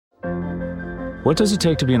What does it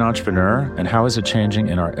take to be an entrepreneur, and how is it changing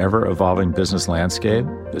in our ever-evolving business landscape?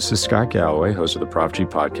 This is Scott Galloway, host of the Prop G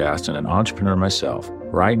podcast and an entrepreneur myself.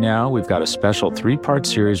 Right now, we've got a special 3-part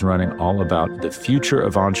series running all about the future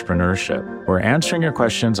of entrepreneurship. We're answering your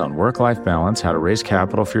questions on work-life balance, how to raise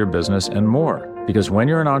capital for your business, and more. Because when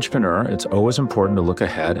you're an entrepreneur, it's always important to look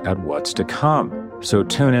ahead at what's to come. So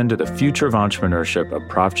tune in to the Future of Entrepreneurship, a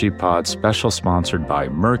Prop G pod special sponsored by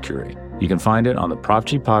Mercury. You can find it on the Prop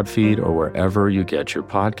G Pod feed or wherever you get your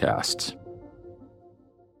podcasts.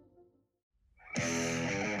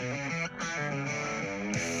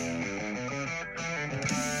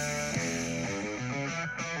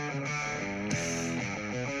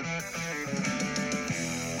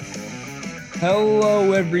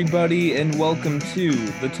 Hello, everybody, and welcome to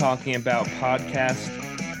the Talking About podcast.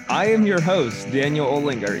 I am your host, Daniel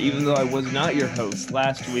Olinger, even though I was not your host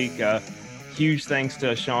last week. Huge thanks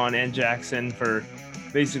to Sean and Jackson for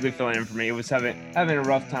basically filling in for me. It was having a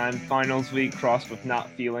rough time. Finals week crossed with not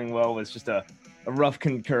feeling well was just a rough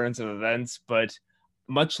concurrence of events. But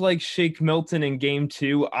much like Shake Milton in Game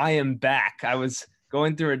 2, I am back. I was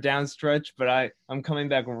going through a down stretch, but I'm coming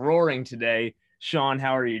back roaring today. Sean,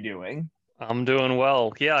 how are you doing? I'm doing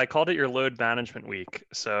well. Yeah, I called it your load management week.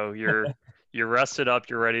 So you're rested up,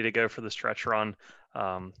 you're ready to go for the stretch run.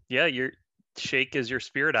 Your Shake is your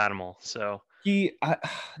spirit animal. So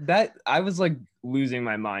I was like losing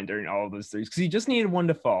my mind during all of those threes because he just needed one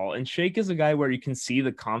to fall. And Shake is a guy where you can see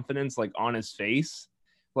the confidence like on his face.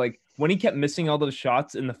 Like when he kept missing all those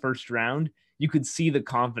shots in the first round, you could see the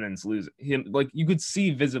confidence lose him. Like you could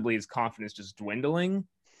see visibly his confidence just dwindling,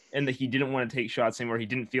 and that he didn't want to take shots anymore. He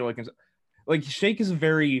didn't feel like himself. Like Shake is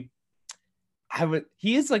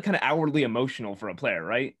he is like kind of outwardly emotional for a player,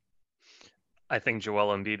 right? I think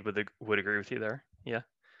Joel Embiid would agree with you there. Yeah.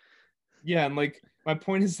 Yeah, and like my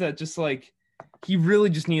point is that just like he really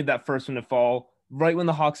just needed that first one to fall right when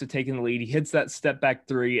the Hawks had taken the lead. He hits that step back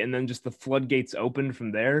three, and then just the floodgates opened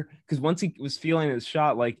from there. Because once he was feeling his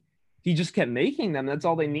shot, like he just kept making them. That's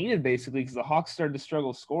all they needed basically. Because the Hawks started to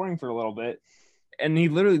struggle scoring for a little bit, and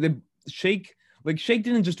Shake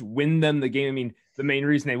didn't just win them the game. I mean, the main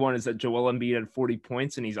reason they won is that Joel Embiid had 40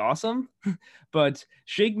 points and he's awesome. But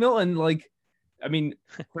Shake Milton,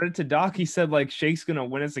 credit to Doc. He said like Shake's gonna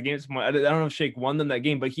win us the game. I don't know if Shake won them that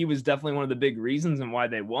game, but he was definitely one of the big reasons and why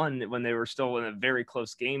they won when they were still in a very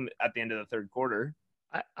close game at the end of the third quarter.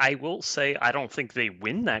 I will say I don't think they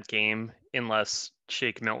win that game unless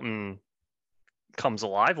Shake Milton comes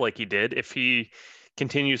alive like he did. If he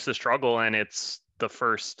continues to struggle and it's the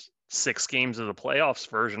first 6 games of the playoffs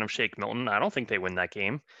version of Shake Milton, I don't think they win that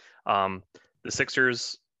game. The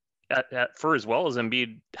Sixers, for as well as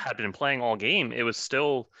Embiid had been playing all game, it was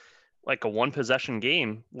still like a 1-possession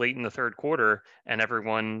game late in the third quarter, and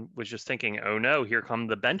everyone was just thinking, oh no, here come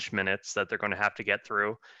the bench minutes that they're going to have to get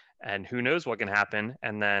through, and who knows what can happen.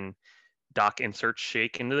 And then Doc inserts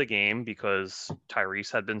Shake into the game because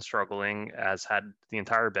Tyrese had been struggling, as had the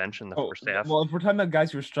entire bench in the first half. Well, if we're talking about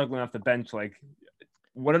guys who are struggling off the bench, like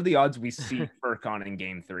what are the odds we see Furkan in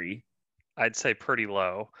Game 3? I'd say pretty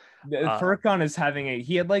low. Furkan is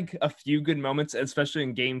he had like a few good moments, especially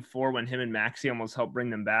in Game 4 when him and Maxey almost helped bring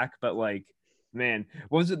them back. But like, man,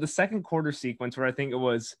 what was it? The second quarter sequence where I think it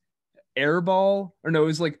was it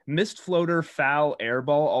was like missed floater, foul, airball,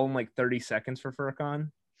 all in like 30 seconds for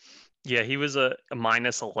Furkan. Yeah, he was a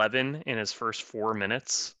minus 11 in his first 4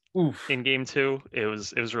 minutes. Oof. In Game 2. It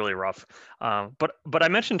was really rough. But I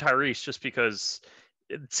mentioned Tyrese just because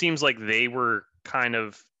it seems like they were kind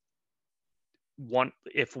of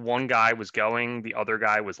if one guy was going, the other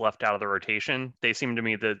guy was left out of the rotation. They seem to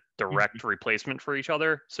me the direct replacement for each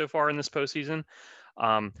other so far in this postseason.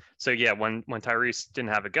 So yeah, when Tyrese didn't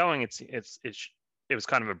have it going, it was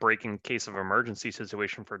kind of a breaking case of emergency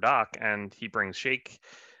situation for Doc, and he brings Shake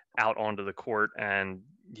out onto the court, and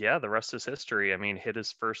yeah, the rest is history. I mean, hit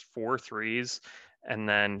his first 4 threes, and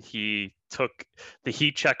then he took the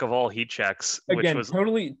heat check of all heat checks. Again, which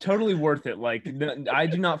was totally worth it. Like, I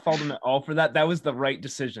do not fault him at all for that. That was the right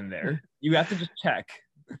decision there. You have to just check.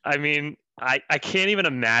 I mean, I can't even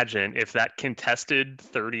imagine if that contested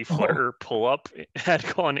 30-footer pull-up had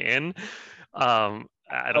gone in.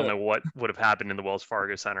 I don't know what would have happened in the Wells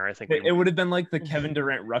Fargo Center. I think it would have been like the Kevin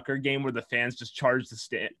Durant Rucker game where the fans just charge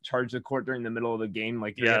the court during the middle of the game.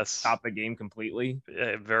 Like, yes, stop the game completely.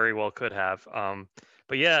 It very well could have.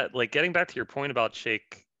 But yeah, like getting back to your point about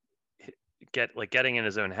Shake getting in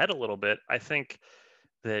his own head a little bit, I think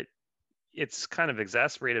that it's kind of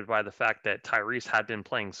exacerbated by the fact that Tyrese had been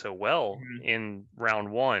playing so well in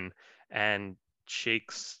round 1, and he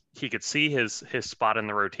could see his spot in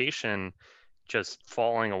the rotation just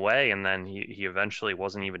falling away, and then he eventually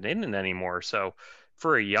wasn't even in it anymore. So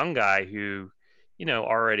for a young guy who,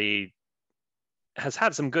 already has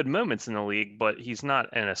had some good moments in the league, but he's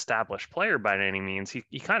not an established player by any means.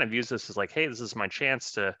 He kind of views this as like, hey, this is my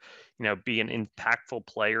chance to, be an impactful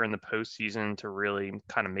player in the postseason, to really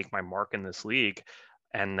kind of make my mark in this league.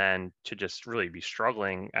 And then to just really be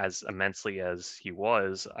struggling as immensely as he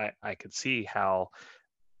was, I could see how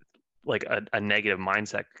like a negative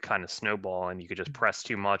mindset could kind of snowball, and you could just press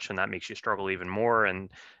too much, and that makes you struggle even more. And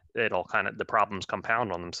it all kind of, the problems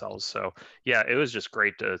compound on themselves. So yeah, it was just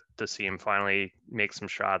great to see him finally make some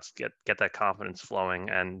shots, get that confidence flowing,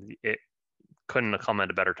 and it couldn't have come at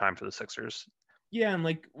a better time for the Sixers. Yeah, and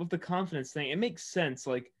like with the confidence thing, it makes sense.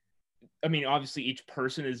 Like, I mean, obviously each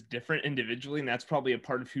person is different individually, and that's probably a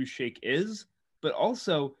part of who Shake is. But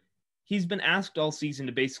also, he's been asked all season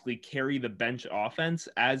to basically carry the bench offense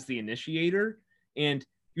as the initiator. And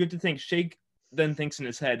you have to think Shake then thinks in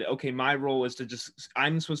his head, okay, my role is to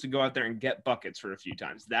I'm supposed to go out there and get buckets for a few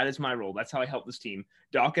times. That is my role. That's how I help this team.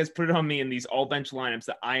 Doc has put it on me in these all bench lineups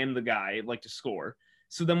that I am the guy I'd like to score.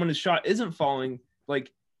 So then when his shot isn't falling,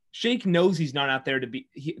 like, Shake knows he's not out there to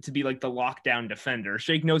be like the lockdown defender.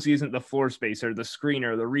 Shake knows he isn't the floor spacer, the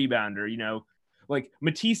screener, the rebounder, like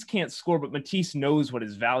Matisse can't score, but Matisse knows what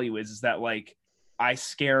his value is that like, I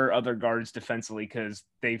scare other guards defensively because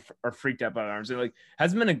they are freaked out by arms. It like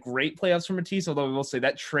hasn't been a great playoffs for Matisse, although we will say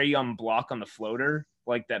that Trae on block on the floater,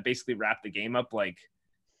 like that basically wrapped the game up, like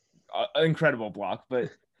incredible block.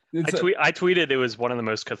 But I tweeted it was one of the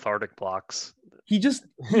most cathartic blocks. He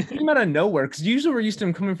came out of nowhere, because usually we're used to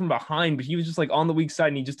him coming from behind, but he was just like on the weak side,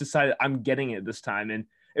 and he just decided, I'm getting it this time. And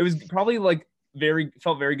it was probably like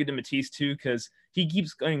felt very good to Matisse too, because he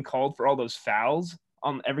keeps getting called for all those fouls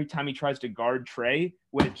every time he tries to guard Trae,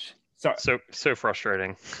 which so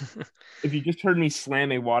frustrating. If you just heard me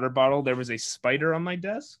slam a water bottle, there was a spider on my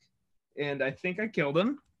desk, and I think I killed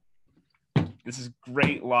him. This is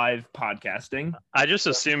great live podcasting. I just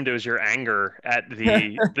assumed it was your anger at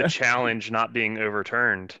the challenge not being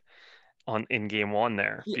overturned in game one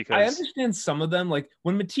there, because I understand some of them. Like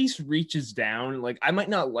when Matisse reaches down, like I might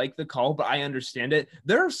not like the call, but I understand it.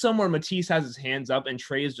 There are some where Matisse has his hands up and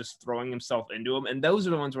Trae is just throwing himself into him, and those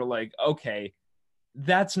are the ones where like, okay,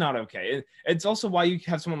 that's not okay. It's also why you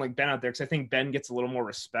have someone like Ben out there, because I think Ben gets a little more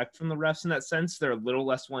respect from the refs in that sense. They're a little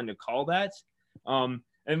less willing to call that.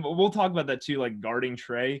 And we'll talk about that too, like guarding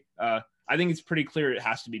Trae. I think it's pretty clear it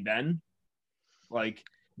has to be Ben. Like,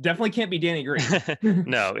 definitely can't be Danny Green.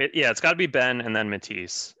 No, it's got to be Ben and then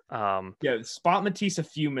Matisse. Spot Matisse a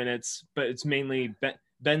few minutes, but it's mainly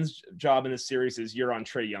Ben's job in the series is you're on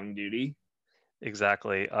Trae Young duty.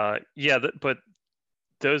 Exactly. But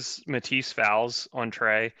those Matisse fouls on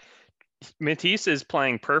Trae, Matisse is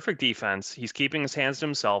playing perfect defense. He's keeping his hands to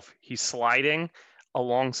himself. He's sliding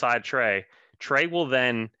alongside Trae. Trae will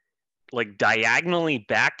then like diagonally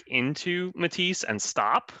back into Matisse and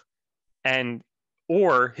stop.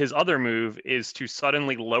 Or his other move is to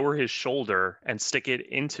suddenly lower his shoulder and stick it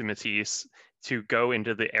into Matisse to go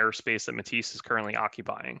into the airspace that Matisse is currently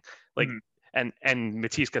occupying. Like, and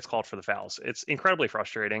Matisse gets called for the fouls. It's incredibly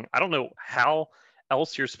frustrating. I don't know how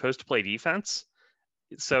else you're supposed to play defense.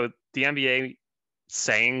 So the NBA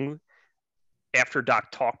saying after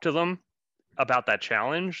Doc talked to them about that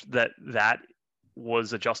challenge that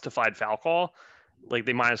was a justified foul call, like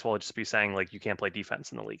they might as well just be saying like you can't play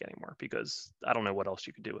defense in the league anymore, because I don't know what else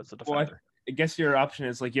you could do as a defender. Well, I guess your option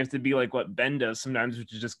is like you have to be like what Ben does sometimes,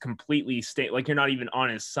 which is just completely like you're not even on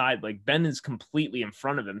his side. Like Ben is completely in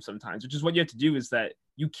front of him sometimes, which is what you have to do, is that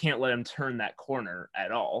you can't let him turn that corner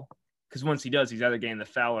at all, because once he does, he's either getting the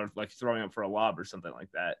foul or like throwing up for a lob or something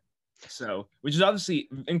like that. So, which is obviously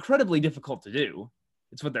incredibly difficult to do.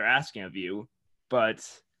 It's what they're asking of you, but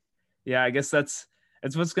yeah, I guess that's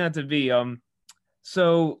what's going to have to be.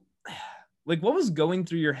 So like what was going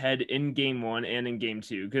through your head in game one and in game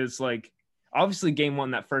two? Because like obviously game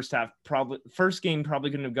one, that first game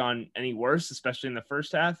probably couldn't have gone any worse, especially in the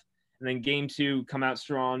first half. And then game two, come out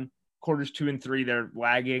strong. Quarters 2 and 3, they're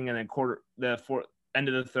lagging, and then end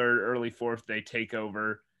of the third, early fourth, they take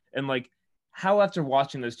over. And like, how after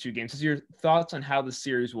watching those two games, has your thoughts on how the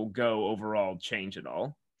series will go overall change at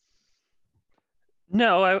all?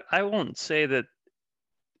 No, I won't say that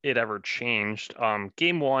it ever changed.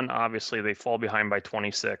 Game one, obviously they fall behind by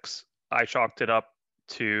 26. I chalked it up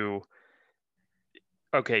to,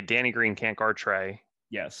 okay, Danny Green can't guard Trae.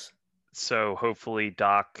 Yes. So hopefully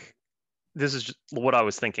Doc, this is just what I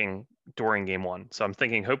was thinking during game one. So I'm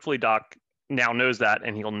thinking hopefully Doc now knows that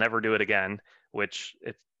and he'll never do it again, which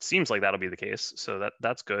it seems like that'll be the case. So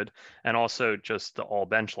that's good. And also just the all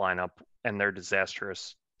bench lineup and their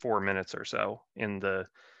disastrous 4 minutes or so in the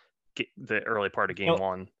early part of game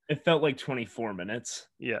one. It felt like 24 minutes.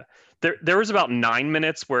 Yeah. There was about 9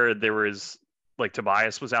 minutes where there was like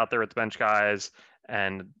Tobias was out there with the bench guys,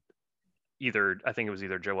 and I think it was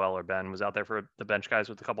either Joel or Ben was out there for the bench guys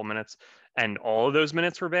with a couple minutes, and all of those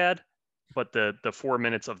minutes were bad. But the 4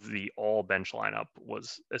 minutes of the all bench lineup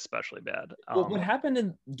was especially bad. What happened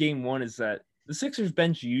in game one is that the Sixers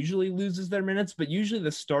bench usually loses their minutes, but usually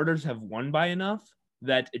the starters have won by enough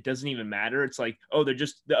that it doesn't even matter. It's like, oh, they're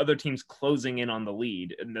just the other team's closing in on the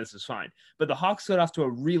lead, and this is fine. But the Hawks got off to a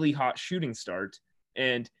really hot shooting start,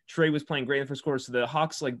 and Trey was playing great in the first quarter. So the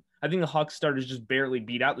Hawks, I think the Hawks starters just barely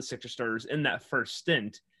beat out the Sixers starters in that first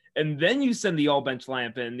stint. And then you send the all bench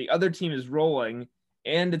lineup in, the other team is rolling,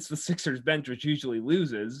 and it's the Sixers bench, which usually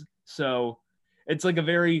loses. So it's like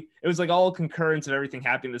it was like all concurrence of everything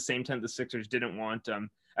happening at the same time the Sixers didn't want. I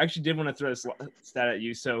actually did want to throw this stat at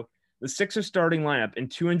you. So the Sixers starting lineup in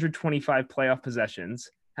 225 playoff possessions,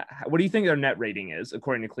 what do you think their net rating is,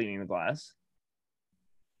 according to Cleaning the Glass?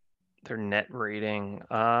 Their net rating.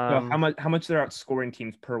 So how much they're outscoring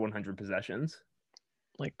teams per 100 possessions?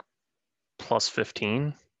 Like plus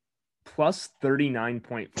 15? Plus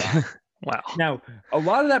 39.5. Wow. Now, a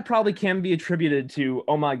lot of that probably can be attributed to,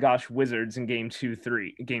 oh my gosh, Wizards in games 2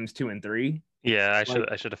 and 3. Yeah, I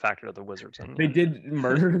should have factored the Wizards in. They did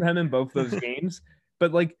murder them in both those games,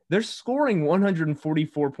 but they're scoring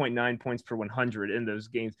 144.9 points per 100 in those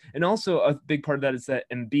games. And also a big part of that is that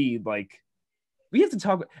Embiid, we have to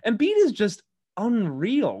talk. Embiid is just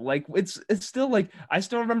unreal. It's still I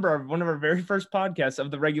still remember one of our very first podcasts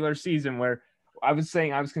of the regular season where I was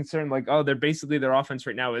saying I was concerned, they're basically their offense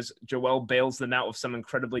right now is Joel bails them out with some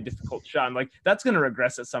incredibly difficult shot. I'm like, that's going to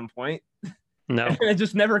regress at some point. No, and it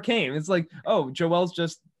just never came. It's like, oh, Joel's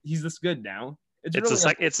he's this good now.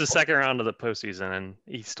 It's the second round of the postseason, and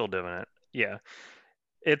he's still doing it. Yeah,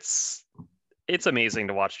 it's amazing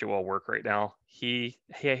to watch Joel work right now. He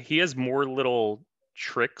has more little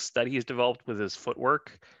tricks that he's developed with his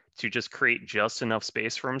footwork to just create just enough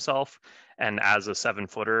space for himself. And as a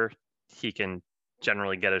 7-footer, he can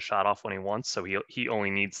generally get a shot off when he wants. So he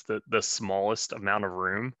only needs the smallest amount of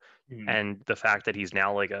room. Mm-hmm. And the fact that he's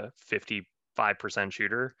now like a 55%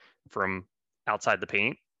 shooter from outside the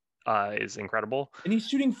paint is incredible. And he's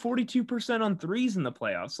shooting 42% on threes in the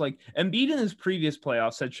playoffs. Embiid in his previous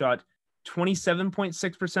playoffs had shot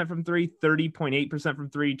 27.6% from three, 30.8%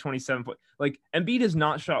 from three, 27. Embiid has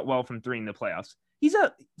not shot well from three in the playoffs. He's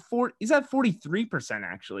at 43%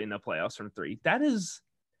 actually in the playoffs from three. That is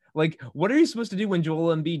what are you supposed to do when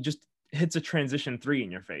Joel Embiid just hits a transition three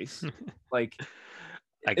in your face? I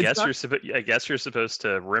guess you're supposed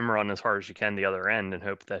to rim run as hard as you can the other end and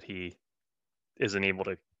hope that he isn't able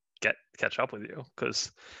to catch up with you,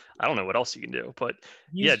 because I don't know what else you can do. But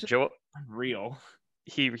Joel, real.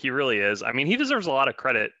 He really is. I mean, he deserves a lot of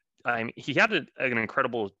credit. He had an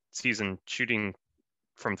incredible season shooting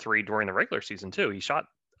from three during the regular season too. He shot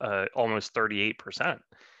almost 38%.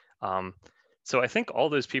 So I think all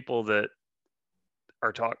those people that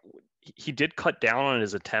are he did cut down on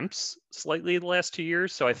his attempts slightly the last 2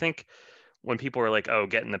 years. So I think when people are like, oh,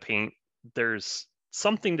 get in the paint, there's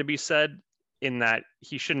something to be said in that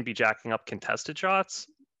he shouldn't be jacking up contested shots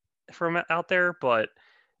from out there, but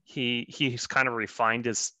he's kind of refined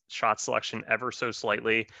his shot selection ever so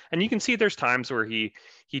slightly. And you can see there's times where he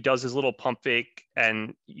does his little pump fake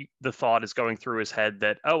and the thought is going through his head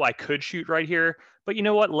that, oh, I could shoot right here, but you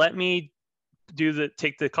know what? Let me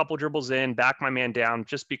take the couple dribbles in, back my man down,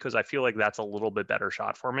 just because I feel like that's a little bit better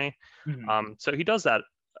shot for me. Mm-hmm. So he does that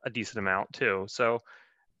a decent amount too. So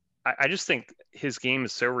I just think his game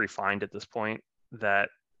is so refined at this point that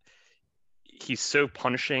he's so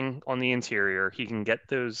punishing on the interior. He can get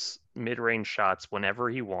those mid-range shots whenever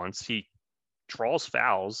he wants. He draws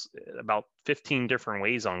fouls about 15 different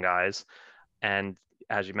ways on guys. And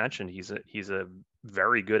as you mentioned, he's a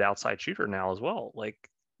very good outside shooter now as well.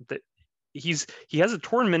 He has a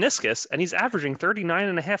torn meniscus and he's averaging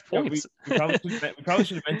 39.5 points. Yeah, we probably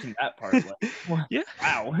should have mentioned that part. Yeah.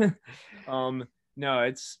 Wow. No,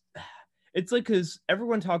 it's because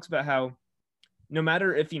everyone talks about how no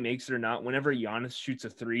matter if he makes it or not, whenever Giannis shoots a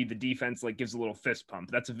three, the defense gives a little fist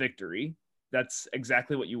pump. That's a victory. That's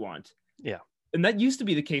exactly what you want. Yeah. And that used to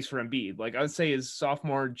be the case for Embiid. I would say his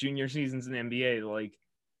sophomore, junior seasons in the NBA,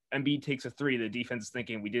 Embiid takes a three, the defense is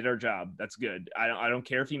thinking, we did our job. That's good. I don't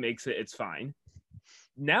care if he makes it. It's fine.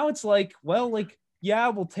 Now it's yeah,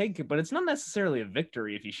 we'll take it, but it's not necessarily a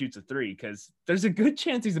victory if he shoots a three, because there's a good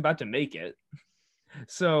chance he's about to make it.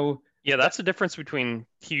 So Yeah, that's the difference between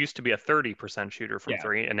he used to be a 30% shooter from Yeah.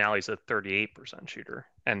 three, and now he's a 38% shooter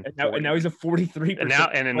and And 40. now he's a 43%.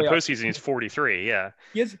 And in the playoff postseason he's 43. Yeah.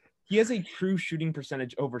 he has a true shooting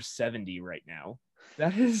percentage over 70 right now.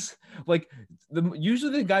 That is like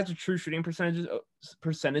usually the guys with true shooting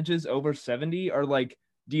percentages over 70 are like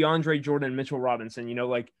DeAndre Jordan, Mitchell Robinson,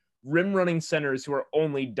 like rim running centers who are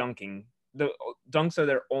only dunking. The dunks are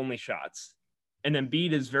their only shots. And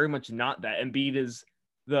Embiid is very much not that. Embiid is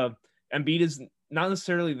not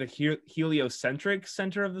necessarily the heliocentric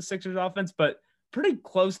center of the Sixers offense, but pretty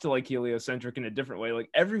close to like heliocentric in a different way. Like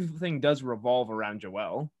everything does revolve around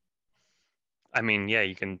Joel. I mean, yeah,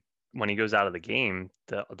 you can, when he goes out of the game,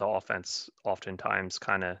 the offense oftentimes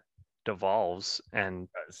kind of devolves, and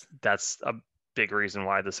that's a big reason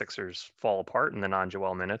why the Sixers fall apart in the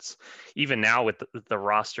non-Joel minutes. Even now with the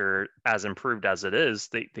roster as improved as it is,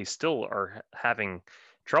 they still are having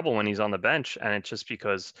trouble when he's on the bench, and it's just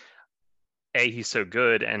because he's so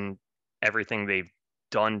good and everything they've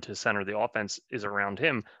done to center the offense is around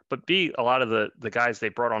him, but B, a lot of the guys they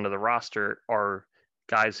brought onto the roster are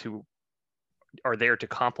guys who are there to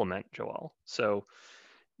complement Joel. So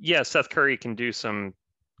yeah, Seth Curry can do some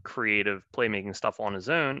creative playmaking stuff on his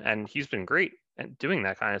own, and he's been great at doing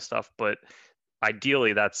that kind of stuff, but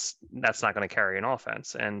ideally that's not going to carry an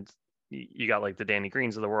offense. And you got like the Danny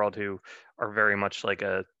Greens of the world who are very much like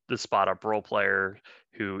the spot up role player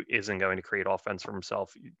who isn't going to create offense for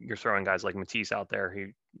himself. You're throwing guys like Matisse out there who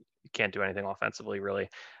can't do anything offensively really.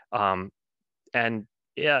 And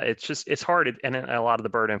yeah, it's hard, and a lot of the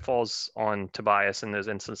burden falls on Tobias in those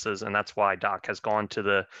instances, and that's why Doc has gone to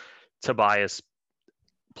the Tobias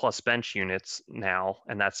plus bench units now,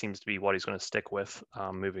 and that seems to be what he's going to stick with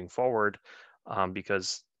moving forward,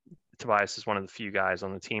 because Tobias is one of the few guys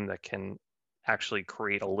on the team that can actually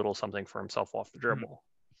create a little something for himself off the dribble.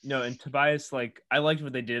 No, and Tobias, like, I liked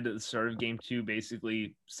what they did at the start of game 2,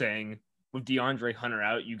 basically saying with DeAndre Hunter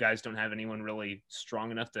out, you guys don't have anyone really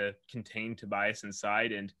strong enough to contain Tobias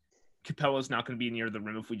inside, and Capella's not going to be near the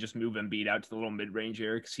rim if we just move Embiid out to the little mid-range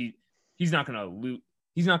area, because he's not going to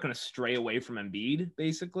he's not going to stray away from Embiid,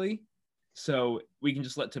 basically. So we can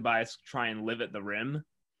just let Tobias try and live at the rim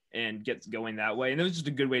and get going that way. And it was just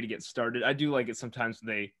a good way to get started. I do like it sometimes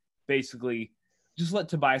they basically just let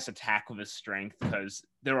Tobias attack with his strength, because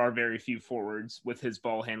there are very few forwards with his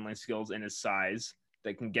ball handling skills and his size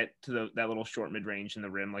that can get to that little short mid-range in the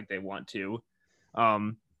rim like they want to.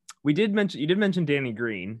 You did mention Danny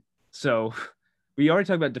Green. So we already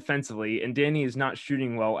talked about defensively, and Danny is not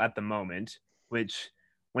shooting well at the moment, which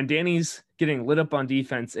when Danny's getting lit up on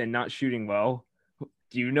defense and not shooting well,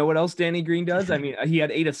 do you know what else Danny Green does? I mean, he had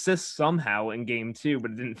 8 assists somehow in game 2,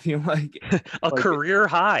 but it didn't feel like a career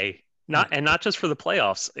high. Not just for the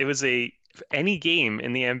playoffs. It was any game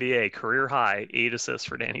in the NBA career high 8 assists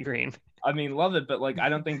for Danny Green. I mean, love it, but like I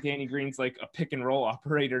don't think Danny Green's like a pick and roll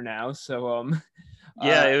operator now. So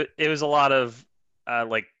yeah, it was a lot of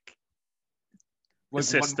like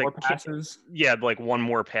assists, one more passes. Yeah, like one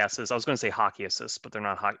more passes. I was going to say hockey assists, but they're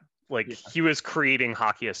not hockey. Like he was creating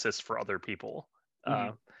hockey assists for other people.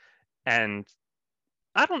 And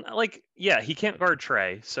I don't like, yeah, he can't guard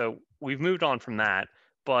Trey, so we've moved on from that.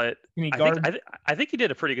 But I think he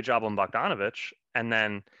did a pretty good job on Bogdanovich. And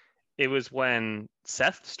then it was when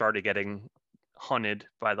Seth started getting hunted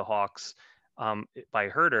by the Hawks by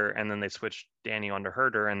Huerter, and then they switched Danny onto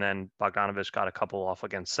Huerter, and then Bogdanovich got a couple off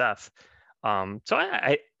against Seth. So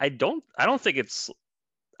I don't think it's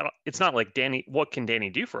not like Danny. What can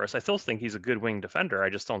Danny do for us? I still think he's a good wing defender.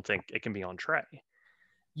 I just don't think it can be on Trey.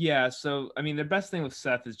 Yeah. So I mean, the best thing with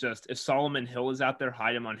Seth is just if Solomon Hill is out there,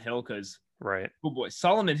 hide him on Hill, because right. Oh boy,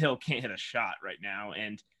 Solomon Hill can't hit a shot right now,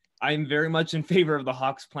 and I'm very much in favor of the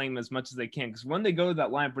Hawks playing him as much as they can, because when they go to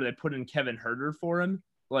that lineup where they put in Kevin Huerter for him,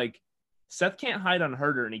 like Seth can't hide on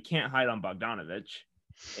Huerter and he can't hide on Bogdanovich.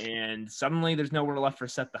 And suddenly there's nowhere left for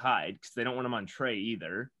Seth to hide, because they don't want him on Trey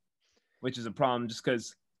either, which is a problem just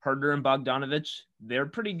because Huerter and Bogdanovich, they're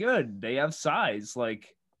pretty good. They have size.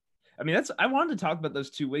 Like, I mean, I wanted to talk about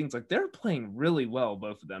those two wings. Like, they're playing really well,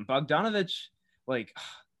 both of them. Bogdanovich, like,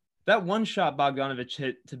 that one shot Bogdanovich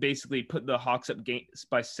hit to basically put the Hawks up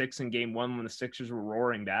by 6 in game 1 when the Sixers were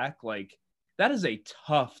roaring back, like, that is a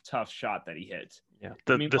tough shot that he hit. Yeah,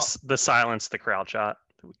 the silence the crowd shot.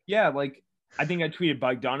 Yeah, like, I think I tweeted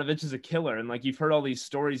Bogdanovich is a killer, and like you've heard all these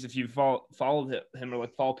stories if you've followed him or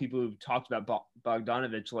like follow people who've talked about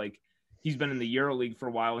Bogdanovich. Like, he's been in the EuroLeague for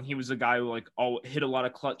a while, and he was a guy who like hit a lot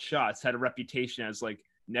of clutch shots, had a reputation as like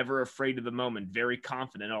never afraid of the moment, very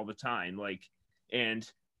confident all the time. Like, and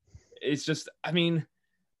it's just, I mean,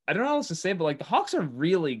 I don't know what else to say, but like the Hawks are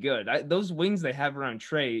really good. Those wings they have around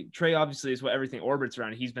Trey. Trey obviously is what everything orbits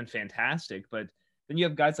around. He's been fantastic, but then you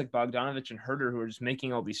have guys like Bogdanovich and Herter who are just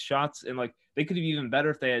making all these shots, and like they could have even better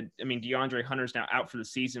if they had. I mean, DeAndre Hunter's now out for the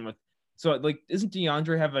season with. So like, doesn't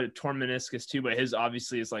DeAndre have a torn meniscus too? But his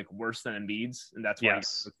obviously is like worse than Embiid's, and that's why.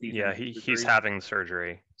 Yes. Yeah, he's having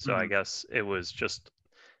surgery, so I guess it was just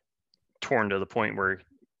torn to the point where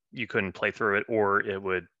you couldn't play through it, or it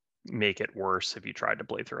would make it worse if you tried to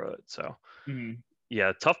play through it. So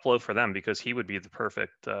yeah, tough blow for them, because he would be the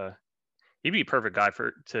perfect he'd be a perfect guy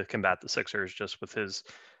to combat the Sixers, just with his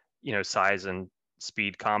size and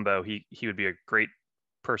speed combo. He would be a great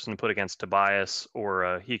person to put against Tobias,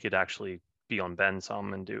 or he could actually be on Ben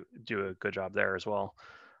some and do a good job there as well.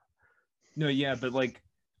 No, yeah, but like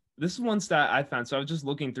this is one stat I found. So I was just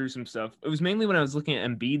looking through some stuff. It was mainly when I was looking at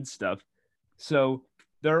Embiid stuff. So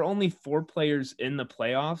there are only 4 players in the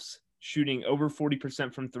playoffs shooting over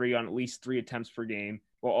 40% from 3 on at least 3 attempts per game,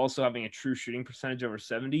 while also having a true shooting percentage over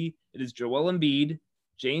 70. It is Joel Embiid,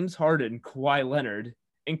 James Harden, Kawhi Leonard,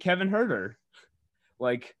 and Kevin Huerter.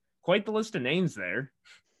 Like, quite the list of names there.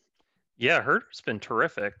 Yeah, Huerter's been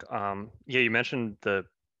terrific. Yeah, you mentioned the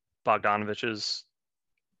Bogdanovich's,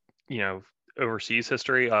 overseas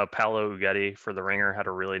history. Paolo Uggetti for The Ringer had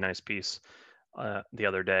a really nice piece the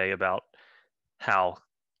other day about how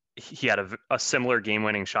he had a similar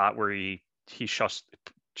game-winning shot where he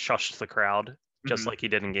shushed the crowd, just like he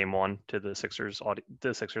did in Game 1 to the Sixers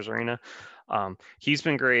arena. He's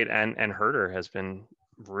been great, and Huerter has been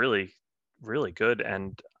really, really good,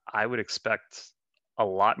 and I would expect a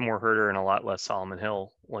lot more Huerter and a lot less Solomon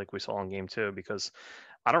Hill, like we saw in Game 2, because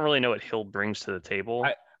I don't really know what Hill brings to the table.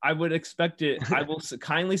 I would expect it. I will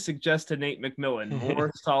kindly suggest to Nate McMillan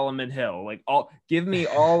more Solomon Hill. Like, give me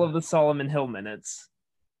all of the Solomon Hill minutes.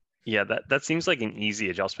 Yeah, that seems like an easy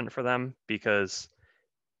adjustment for them, because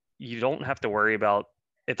you don't have to worry about.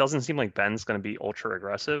 It doesn't seem like Ben's going to be ultra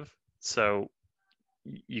aggressive, so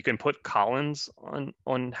you can put Collins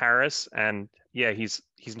on Harris, and yeah, he's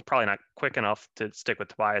probably not quick enough to stick with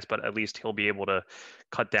Tobias, but at least he'll be able to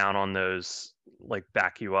cut down on those like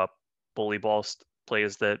back you up bully ball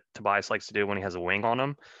plays that Tobias likes to do when he has a wing on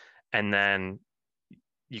him, and then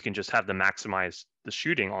you can just have them maximize the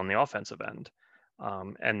shooting on the offensive end,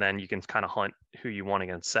 and then you can kind of hunt who you want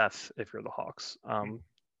against Seth if you're the Hawks.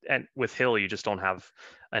 And with Hill, you just don't have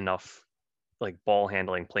enough like ball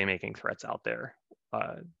handling, playmaking threats out there.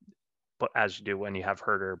 But as you do when you have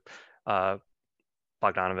Huerter,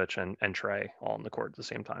 Bogdanovich, and Trey all on the court at the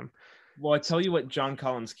same time. Well, I tell you what John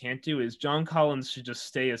Collins can't do is John Collins should just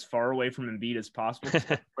stay as far away from Embiid as possible.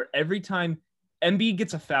 Where every time Embiid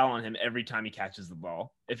gets a foul on him, every time he catches the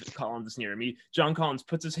ball, if Collins is near him, John Collins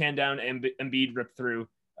puts his hand down and Embiid rip through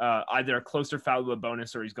either a closer foul to a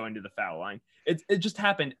bonus or he's going to the foul line. It just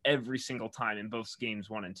happened every single time in both games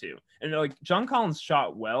 1 and 2. And like John Collins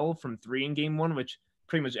shot well from 3 in Game 1, which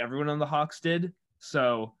pretty much everyone on the Hawks did.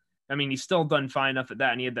 So, I mean, he's still done fine enough at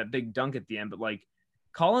that. And he had that big dunk at the end, but like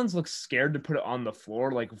Collins looks scared to put it on the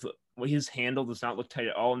floor. Like his handle does not look tight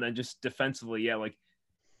at all. And then just defensively, yeah, like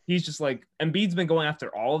he's just like Embiid's been going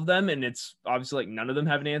after all of them. And it's obviously like none of them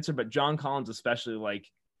have an answer, but John Collins, especially, like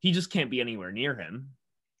he just can't be anywhere near him.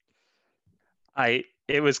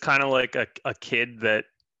 It was kind of like a kid that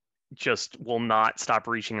just will not stop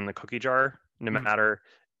reaching in the cookie jar, no matter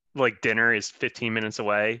like dinner is 15 minutes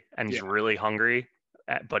away and he's really hungry,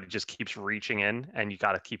 but it just keeps reaching in and you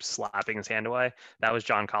got to keep slapping his hand away. That was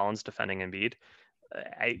John Collins defending Embiid.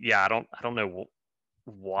 I don't know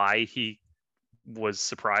why he was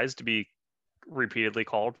surprised to be repeatedly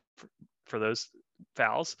called for those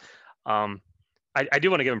fouls. I do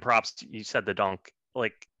want to give him props. You said the dunk.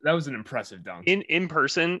 Like that was an impressive dunk. In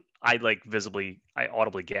person, I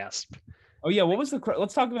audibly gasped. Oh yeah, what was the crowd?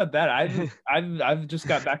 Let's talk about that. I've just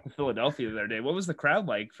got back to Philadelphia the other day. What was the crowd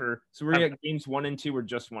like for? So we're at games 1 and 2, or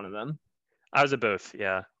just one of them? I was at both.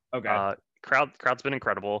 Yeah. Okay. Crowd's been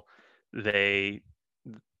incredible. They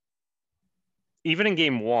even in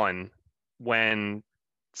Game 1, when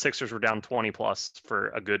Sixers were down 20 plus for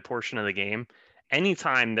a good portion of the game,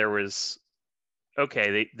 anytime there was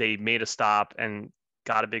they made a stop and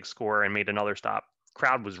got a big score and made another stop,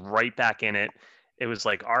 crowd was right back in it. It was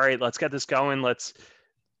like, all right, let's get this going. Let's,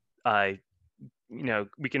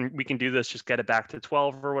 we can do this. Just get it back to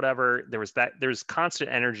 12 or whatever. There's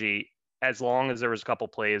constant energy. As long as there was a couple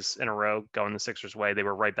plays in a row going the Sixers' way, they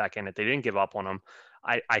were right back in it. They didn't give up on them.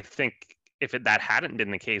 I think if that hadn't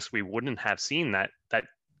been the case, we wouldn't have seen that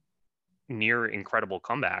near incredible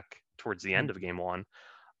comeback towards the end of Game 1.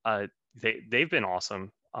 They've been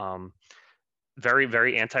awesome. Very,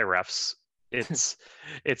 very anti-refs. It's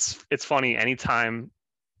funny. Anytime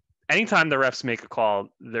anytime the refs make a call,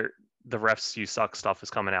 the refs you suck stuff is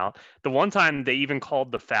coming out. The one time they even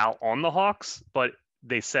called the foul on the Hawks, but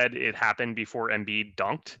they said it happened before Embiid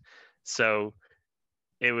dunked. So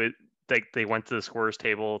it was they went to the scorer's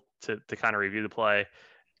table to kind of review the play,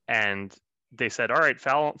 and they said, all right,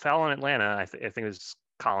 foul on Atlanta. I think it was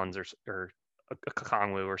Collins or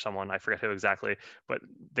Kongwu or someone. I forget who exactly, but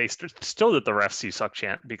they still did the refs you suck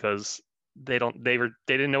chant because they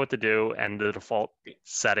didn't know what to do, and the default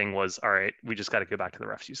setting was, all right, we just got to go back to the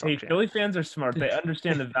refs you suck chant. Philly fans are smart. They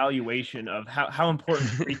understand the valuation of how important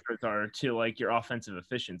free throws are to like your offensive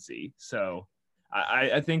efficiency. So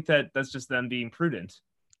I think that's just them being prudent.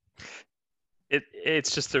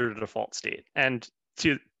 It's just their default state, and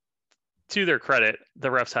to their credit, the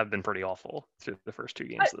refs have been pretty awful through the first two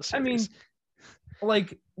games of the series. I mean,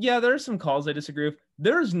 like, yeah, there are some calls I disagree with.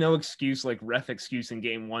 There's no excuse, like ref excuse in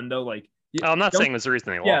game one, though. Like, I'm not saying it's the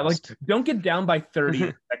reason they lost. Yeah, like don't get down by 30 in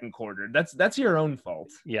the second quarter. That's your own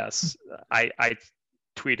fault. Yes, I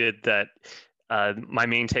tweeted that my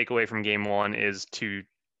main takeaway from game one is to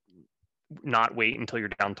not wait until you're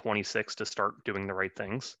down 26 to start doing the right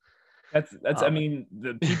things. That's I mean,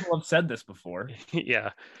 the people have said this before.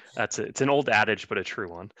 Yeah, that's it. It's an old adage, but a true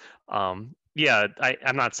one. Yeah,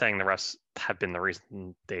 I'm not saying the refs have been the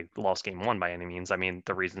reason they lost game one by any means. I mean,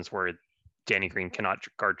 the reasons were Danny Green cannot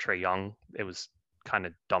guard Trae Young. It was kind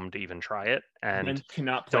of dumb to even try it, and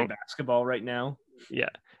cannot play basketball right now. Yeah,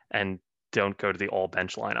 and don't go to the all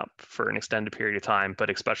bench lineup for an extended period of time, but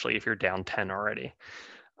especially if you're down 10 already.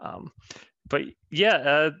 But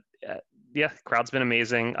yeah. Yeah, crowd's been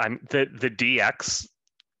amazing. The DX,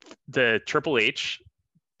 the Triple H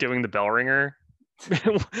doing the bell ringer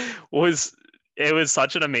was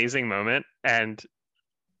such an amazing moment. And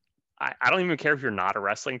I don't even care if you're not a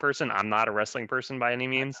wrestling person. I'm not a wrestling person by any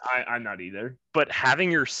means. I'm not either. But having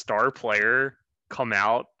your star player come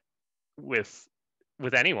out with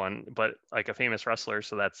anyone, but like a famous wrestler,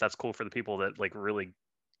 so that's cool for the people that like really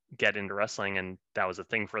get into wrestling, and that was a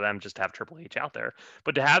thing for them just to have Triple H out there.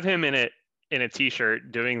 But to have him in a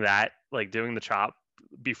t-shirt doing that, like doing the chop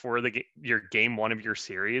before your game one of your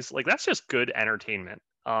series, like that's just good entertainment.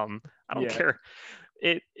 I don't care.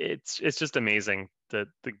 It's just amazing the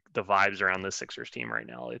vibes around the Sixers team right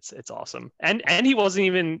now. It's awesome. And he wasn't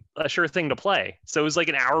even a sure thing to play. So it was like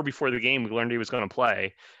an hour before the game we learned he was going to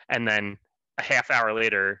play, and then a half hour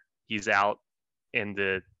later he's out in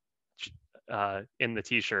the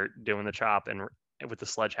t-shirt doing the chop and with the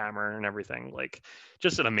sledgehammer and everything. Like,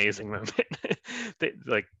 just an amazing moment.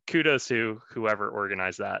 Like, kudos to whoever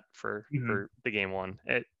organized that for the game one.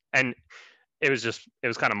 It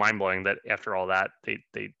was kind of mind-blowing that after all that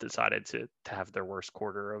they decided to have their worst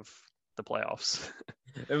quarter of the playoffs.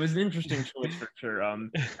 It was an interesting choice for sure.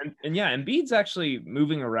 And yeah, Embiid's actually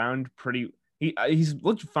moving around he's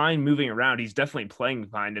looked fine moving around. He's definitely playing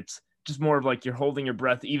fine. It's just more of like you're holding your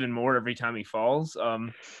breath even more every time he falls.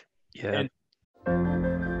 Yeah.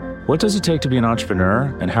 What does it take to be an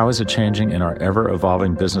entrepreneur, and how is it changing in our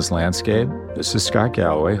ever-evolving business landscape? This is Scott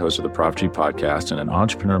Galloway, host of the Prop G podcast and an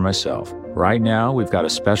entrepreneur myself. Right now, we've got a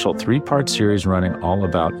special 3-part series running all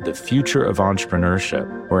about the future of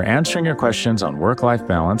entrepreneurship. We're answering your questions on work-life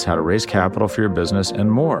balance, how to raise capital for your business, and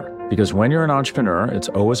more. Because when you're an entrepreneur, it's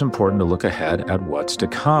always important to look ahead at what's to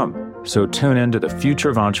come. So tune in to the Future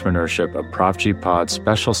of Entrepreneurship, a Prop G pod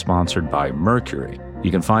special sponsored by Mercury. You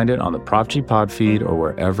can find it on the Prop G pod feed or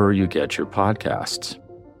wherever you get your podcasts.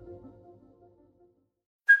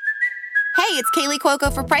 Hey, it's Kaylee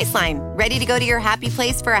Cuoco for Priceline. Ready to go to your happy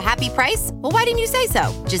place for a happy price? Well, why didn't you say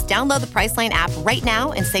so? Just download the Priceline app right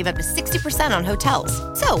now and save up to 60% on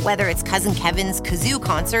hotels. So whether it's Cousin Kevin's Kazoo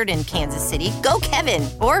Concert in Kansas City, go Kevin,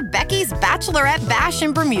 or Becky's Bachelorette Bash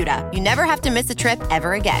in Bermuda, you never have to miss a trip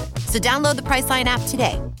ever again. So download the Priceline app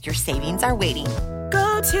today. Your savings are waiting.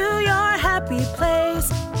 Go to your happy place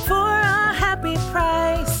for a happy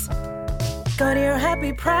price. Go to your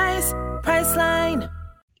happy price, Priceline.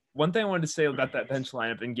 One thing I wanted to say about that bench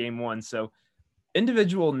lineup in game one. So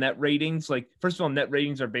individual net ratings, like, first of all, net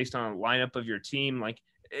ratings are based on a lineup of your team. Like,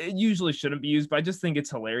 it usually shouldn't be used, but I just think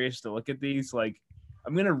it's hilarious to look at these. Like,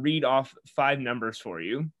 I'm going to read off 5 numbers for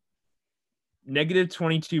you. Negative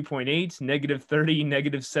 22.8, negative 30,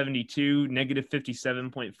 negative 72, negative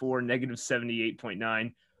 57.4, negative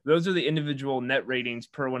 78.9. Those are the individual net ratings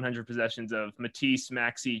per 100 possessions of Matisse,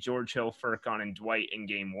 Maxey, George Hill, Furkan, and Dwight in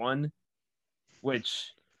game one,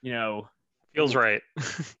 which, you know, feels right.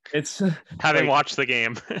 It's having watched the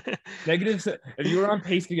game. Negatives. If you were on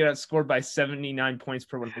pace to get outscored by 79 points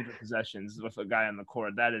per 100 possessions with a guy on the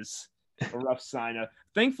court, that is a rough sign.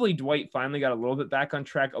 Thankfully, Dwight finally got a little bit back on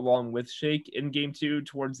track along with Shake in game two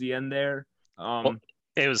towards the end there.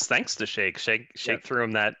 It was thanks to Shake. Shake threw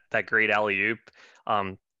him that great alley-oop.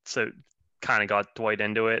 So kind of got Dwight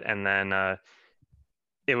into it. And then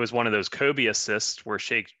it was one of those Kobe assists where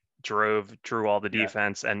Shake drew all the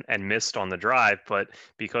defense and missed on the drive. But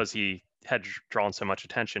because he had drawn so much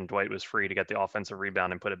attention, Dwight was free to get the offensive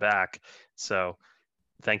rebound and put it back. So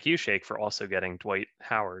thank you, Shake, for also getting Dwight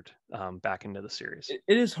Howard back into the series.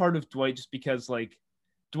 It is hard with Dwight just because, like,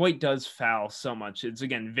 Dwight does foul so much. It's,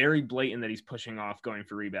 again, very blatant that he's pushing off going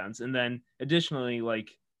for rebounds. And then additionally,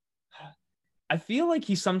 like, I feel like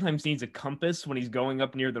he sometimes needs a compass when he's going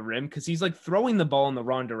up near the rim because he's like throwing the ball in the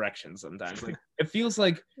wrong direction sometimes. Like, it feels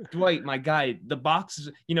like, Dwight, my guy, the box is,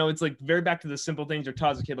 it's like very back to the simple things or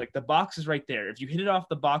taught as a kid. Like, the box is right there. If you hit it off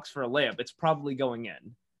the box for a layup, it's probably going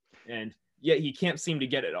in. And yet he can't seem to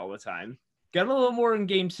get it all the time. Got a little more in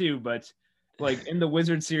game 2, but like in the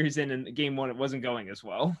Wizards series and in game 1, it wasn't going as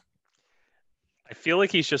well. I feel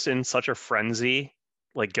like he's just in such a frenzy,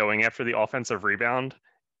 like going after the offensive rebound.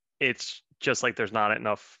 It's just like there's not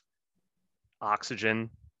enough oxygen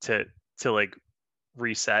to like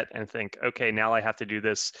reset and think, okay, now I have to do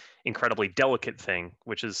this incredibly delicate thing,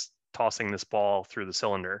 which is tossing this ball through the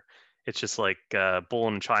cylinder. It's just like bull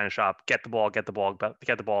in a china shop. Get the ball.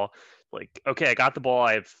 Like, okay, I got the ball.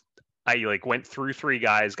 I like went through 3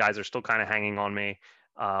 guys. Guys are still kind of hanging on me.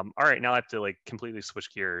 All right, now I have to like completely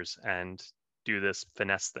switch gears and do this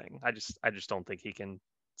finesse thing. I just don't think he can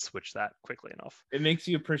switch that quickly enough. It makes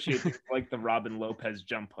you appreciate like the Robin Lopez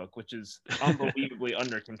jump hook, which is unbelievably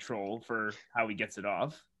under control for how he gets it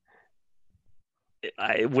off.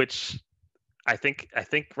 Which I think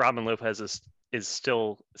Robin Lopez is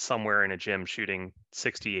still somewhere in a gym shooting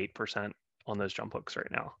 68% on those jump hooks right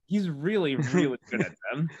now. He's really, really good at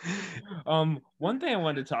them. One thing I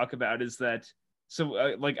wanted to talk about is that, so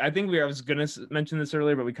like, I think I was going to mention this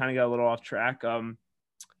earlier, but we kind of got a little off track.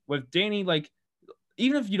 With Danny, like,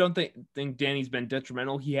 even if you don't think Danny's been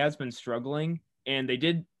detrimental, he has been struggling, and they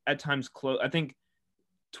did at times close. I think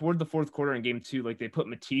toward the fourth quarter in game 2, like they put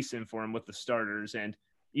Matisse in for him with the starters, and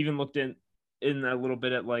even looked in a little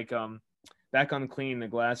bit at like back on cleaning the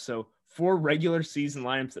glass. So 4 regular season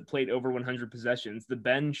lineups that played over 100 possessions. The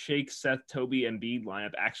Ben, Shake, Seth, Toby, and Embiid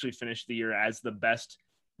lineup actually finished the year as the best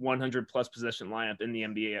 100 plus possession lineup in the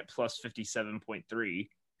NBA at plus 57.3,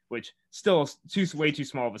 which still way too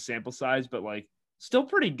small of a sample size, but like still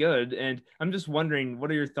pretty good. And I'm just wondering,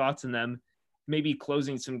 what are your thoughts on them maybe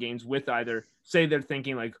closing some games with either, say they're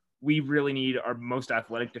thinking like, we really need our most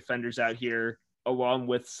athletic defenders out here, along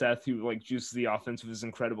with Seth, who like juices the offense with his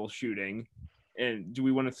incredible shooting. And do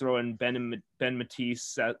we want to throw in Ben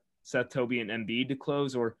Matisse, Seth, Toby, and Embiid to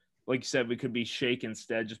close? Or like you said, we could be Shake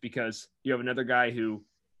instead, just because you have another guy who,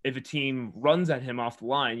 if a team runs at him off the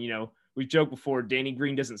line, we've joked before, Danny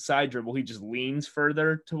Green doesn't side dribble. He just leans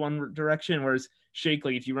further to one direction. Whereas Shake,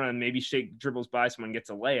 like if you run and maybe Shake dribbles by someone, gets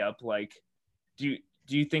a layup, like do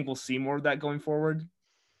you think we'll see more of that going forward?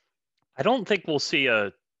 I don't think we'll see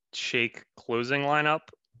a Shake closing lineup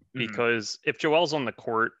because if Joel's on the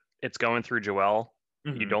court, it's going through Joel.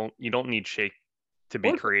 Mm-hmm. You don't need Shake to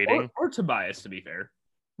be creating. Or Tobias, to be fair.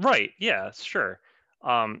 Right. Yeah, sure.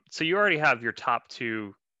 So you already have your top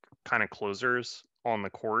 2 kind of closers on the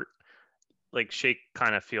court. Like Shake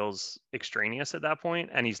kind of feels extraneous at that point,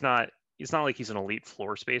 and he's not like he's an elite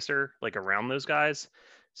floor spacer like around those guys.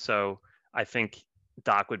 So I think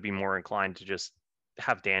Doc would be more inclined to just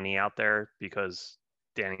have Danny out there because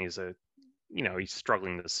Danny is he's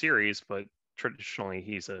struggling this series, but traditionally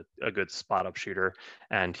he's a good spot up shooter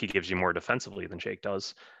and he gives you more defensively than Shake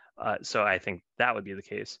does. So I think that would be the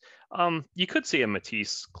case. You could see a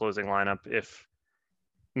Matisse closing lineup if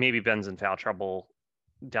maybe Ben's in foul trouble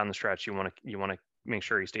down the stretch. You want to make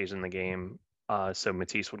sure he stays in the game. So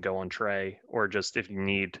Matisse would go on Trey, or just if you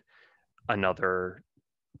need another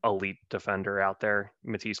elite defender out there,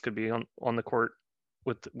 Matisse could be on the court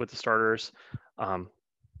with the starters.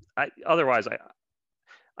 Otherwise,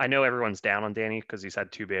 I know everyone's down on Danny because he's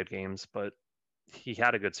had 2 bad games, but he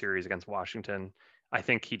had a good series against Washington. I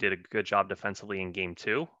think he did a good job defensively in game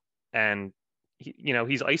 2, and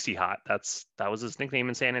he's icy hot. That was his nickname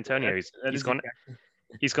in San Antonio.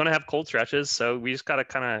 He's going to have cold stretches, so we just got to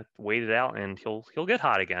kind of wait it out, and he'll get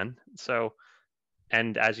hot again. So,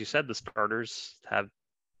 and as you said, the starters have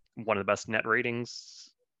one of the best net ratings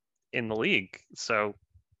in the league. So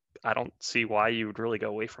I don't see why you would really go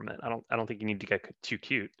away from it. I don't think you need to get too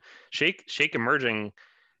cute. Shake emerging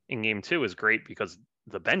in game 2 is great because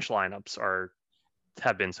the bench lineups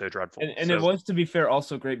have been so dreadful. And it was, to be fair,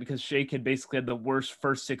 also great because Shake had basically had the worst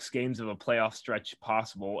first 6 games of a playoff stretch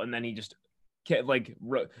possible, and then he just like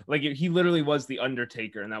he literally was the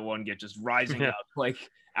Undertaker in that one, just rising up like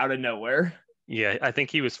out of nowhere. Yeah, I think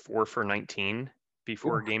he was 4 for 19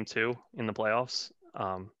 before game 2 in the playoffs.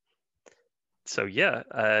 So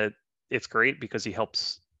yeah, it's great because he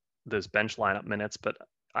helps those bench lineup minutes, but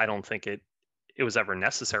I don't think it was ever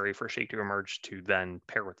necessary for Shake to emerge to then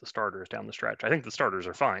pair with the starters down the stretch. I think the starters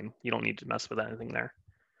are fine. You don't need to mess with anything there.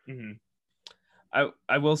 Mm-hmm.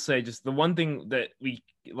 I will say just the one thing that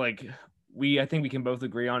I think we can both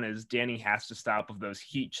agree on is Danny has to stop with those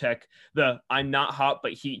heat check, I'm not hot,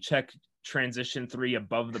 but heat check transition 3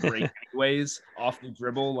 above the break anyways off the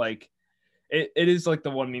dribble. Like it is like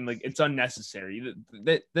the one, I mean, like it's unnecessary.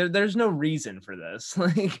 There's no reason for this.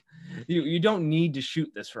 Like you don't need to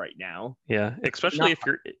shoot this right now. Yeah, especially if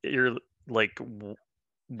you're like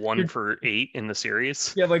 1 for 8 in the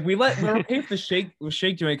series. Yeah, like we're okay with Shake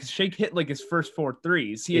doing it because Shake hit like his first 4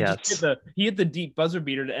 threes. He hit the deep buzzer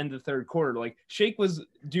beater to end the third quarter. Like Shake was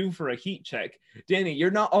due for a heat check. Danny,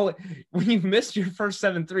 you're not all when you've missed your first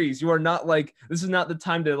 7 threes, you are not like this is not the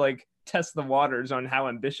time to like test the waters on how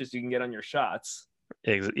ambitious you can get on your shots.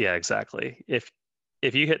 Yeah, exactly. If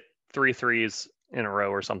you hit 3 threes in a row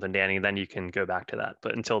or something, Danny, then you can go back to that.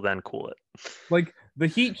 But until then, cool it. Like the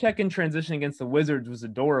heat check in transition against the Wizards was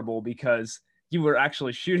adorable because you were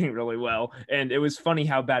actually shooting really well. And it was funny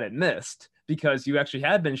how bad it missed because you actually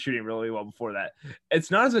had been shooting really well before that.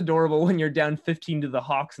 It's not as adorable when you're down 15 to the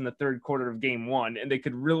Hawks in the third quarter of game 1, and they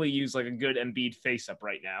could really use like a good Embiid face up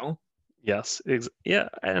right now. Yes. Yeah.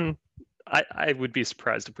 And I would be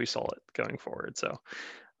surprised if we saw it going forward. So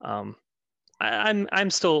I'm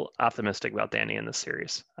still optimistic about Danny in this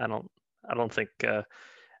series. I don't think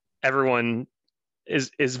everyone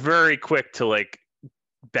is very quick to like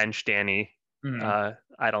bench Danny.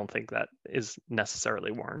 I don't think that is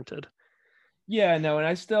necessarily warranted. Yeah, no, and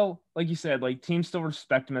I still, like you said, like teams still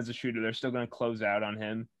respect him as a shooter. They're still going to close out on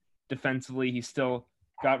him. Defensively, he's still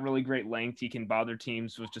got really great length. He can bother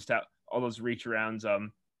teams with just all those reach arounds.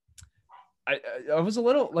 I was a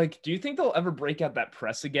little like, do you think they'll ever break out that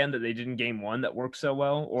press again that they did in game 1 that worked so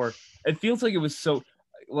well? Or it feels like it was so,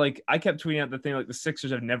 like I kept tweeting out the thing like the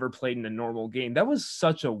Sixers have never played in a normal game. That was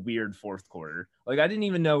such a weird fourth quarter. Like I didn't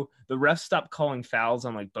even know the refs stopped calling fouls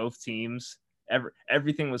on like both teams.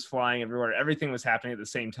 Everything was flying everywhere. Everything was happening at the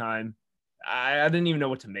same time. I didn't even know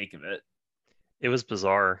what to make of it. It was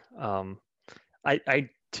bizarre. To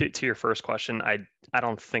your first question, I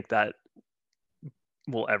don't think that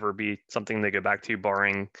will ever be something they go back to,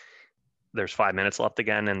 barring there's 5 minutes left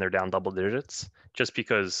again and they're down double digits, just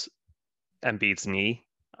because Embiid's knee.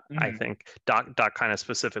 I think Doc kind of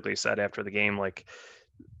specifically said after the game, like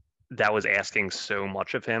that was asking so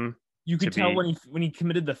much of him. You could tell when he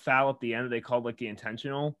committed the foul at the end, they called like the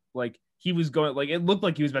intentional, like he was going, like it looked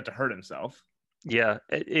like he was about to hurt himself. Yeah,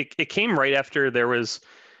 it came right after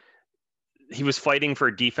he was fighting for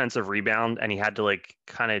a defensive rebound and he had to like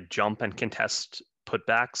kind of jump and contest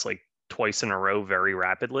putbacks like twice in a row very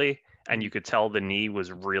rapidly. And you could tell the knee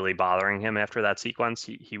was really bothering him after that sequence.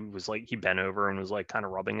 He was like, he bent over and was like kind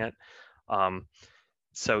of rubbing it.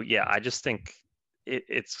 So yeah, I just think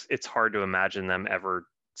it's hard to imagine them ever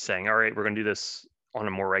saying, all right, we're going to do this on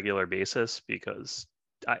a more regular basis, because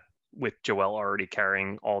with Joel already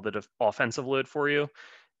carrying all the offensive load for you,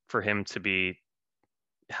 for him to be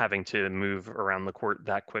having to move around the court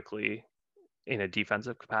that quickly in a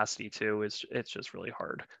defensive capacity too, it's just really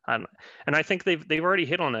hard. And I think they've already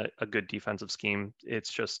hit on a good defensive scheme.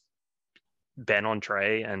 It's just been on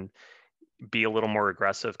Trey and be a little more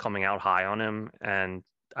aggressive coming out high on him. And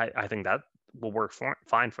I think that will work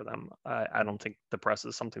fine for them. I don't think the press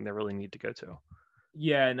is something they really need to go to.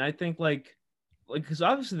 Yeah. And I think like, because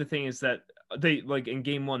obviously the thing is that they like in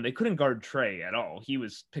game 1, they couldn't guard Trey at all. He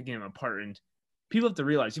was picking him apart, and people have to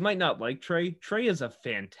realize, you might not like Trey. Trey is a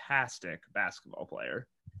fantastic basketball player.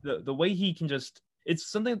 The way he can just,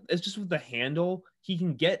 it's just with the handle, he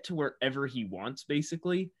can get to wherever he wants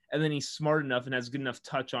basically. And then he's smart enough and has good enough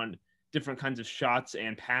touch on different kinds of shots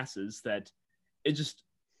and passes that it just,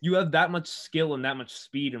 you have that much skill and that much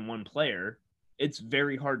speed in one player. It's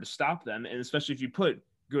very hard to stop them. And especially if you put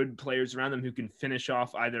good players around them who can finish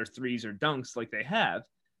off either threes or dunks like they have.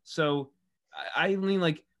 So I mean,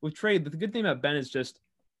 like with Trey, but the good thing about Ben is just,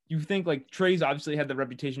 you think like Trey's obviously had the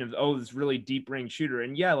reputation of, this really deep range shooter.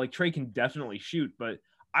 And yeah, like Trey can definitely shoot, but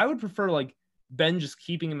I would prefer like Ben just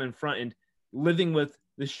keeping him in front and living with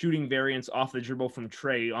the shooting variance off the dribble from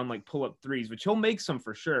Trey on like pull up threes, which he'll make some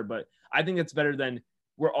for sure. But I think that's better than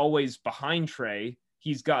we're always behind Trey.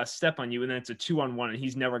 He's got a step on you and then it's a 2-on-1 and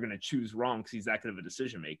he's never going to choose wrong because he's that good of a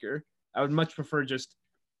decision maker. I would much prefer just,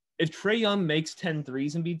 if Trey Young makes 10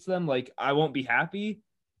 threes and beats them, like I won't be happy,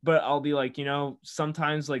 but I'll be like,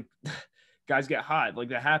 sometimes like guys get hot, like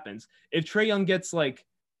that happens. If Trey Young gets like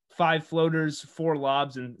 5 floaters, 4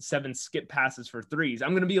 lobs, and 7 skip passes for threes,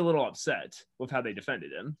 I'm going to be a little upset with how they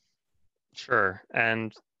defended him. Sure.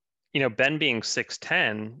 And, Ben being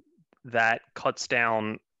 6'10", that cuts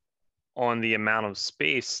down on the amount of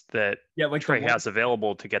space that Trae has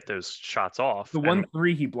available to get those shots off. The 1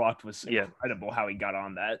 3 he blocked was incredible how he got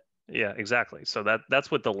on that. Yeah, exactly. So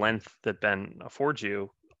that's what the length that Ben affords you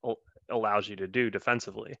allows you to do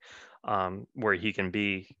defensively, where he can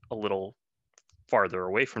be a little farther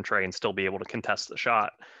away from Trae and still be able to contest the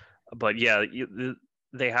shot. But yeah,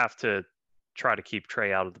 they have to try to keep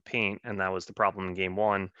Trae out of the paint, and that was the problem in game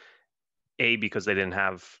 1. Because they didn't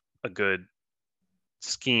have a good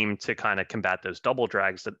scheme to kind of combat those double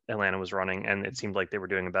drags that Atlanta was running, and it seemed like they were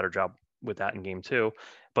doing a better job with that in game 2.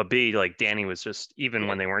 But B, like Danny was just, even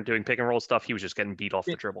when they weren't doing pick and roll stuff, he was just getting beat off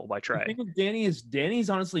the dribble by Trae. The thing with Danny's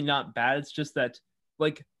honestly not bad. It's just that,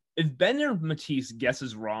 like, if Ben or Matisse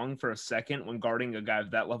guesses wrong for a second when guarding a guy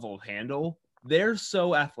with that level of handle, they're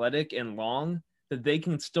so athletic and long that they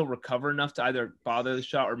can still recover enough to either bother the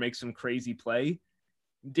shot or make some crazy play.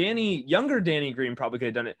 Younger Danny Green probably could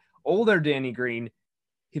have done it. Older Danny Green,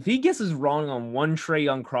 if he guesses wrong on one Trae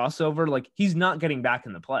Young crossover, like, he's not getting back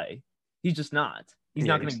in the play. He's just not. He's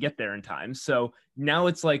not going to get there in time. So now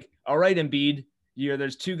it's like, all right, Embiid,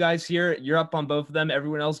 there's 2 guys here. You're up on both of them.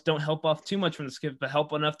 Everyone else, don't help off too much from the skip, but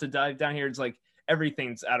help enough to dive down here. It's like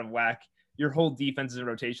everything's out of whack. Your whole defense is in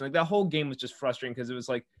rotation. Like, that whole game was just frustrating because it was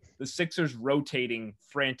like the Sixers rotating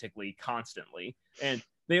frantically, constantly. And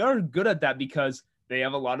they are good at that because they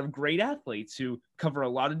have a lot of great athletes who cover a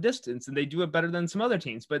lot of distance, and they do it better than some other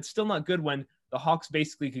teams. But it's still not good when the Hawks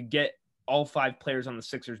basically could get all 5 players on the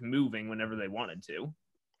Sixers moving whenever they wanted to.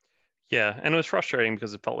 Yeah, and it was frustrating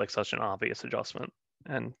because it felt like such an obvious adjustment,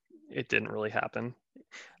 and it didn't really happen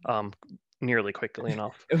nearly quickly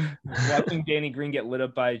enough. Watching Danny Green get lit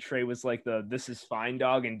up by Trae was like "this is fine,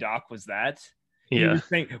 dog," and Doc was that. Yeah,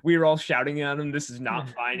 we were all shouting at him, "This is not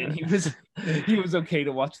fine," and he was okay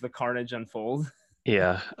to watch the carnage unfold.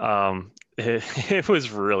 Yeah, it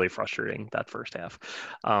was really frustrating, that first half.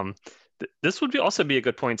 This would also be a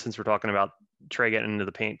good point, since we're talking about Trae getting into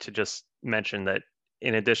the paint, to just mention that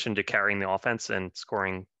in addition to carrying the offense and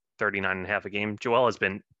scoring 39.5 a game, Joel has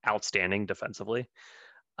been outstanding defensively.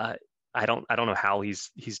 I don't know how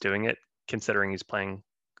he's doing it, considering he's playing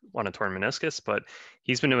on a torn meniscus, but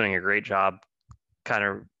he's been doing a great job kind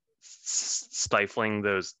of stifling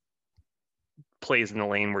those plays in the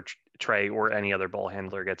lane where Trae or any other ball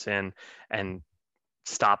handler gets in, and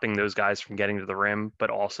stopping those guys from getting to the rim, but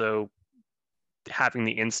also having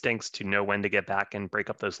the instincts to know when to get back and break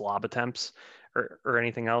up those lob attempts or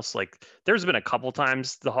anything else. Like, there's been a couple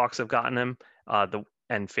times the Hawks have gotten him,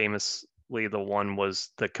 and famously the one was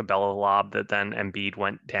the Capella lob that then Embiid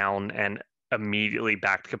went down and immediately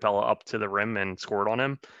backed Capella up to the rim and scored on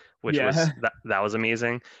him, which was that was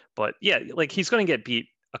amazing. But yeah, like, he's going to get beat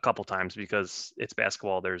a couple times because it's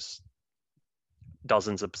basketball. There's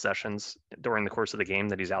dozens of possessions during the course of the game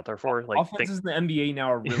that he's out there for. Like, offenses in the NBA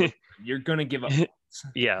now are really you're going to give up.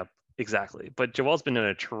 Yeah, exactly. But Joel's been doing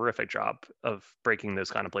a terrific job of breaking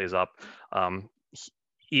those kind of plays up.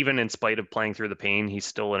 Even in spite of playing through the pain, he's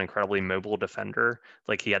still an incredibly mobile defender.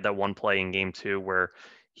 Like, he had that one play in game 2 where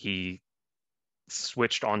he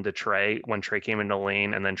switched on to Trae when Trae came into the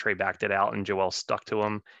lane, and then Trae backed it out and Joel stuck to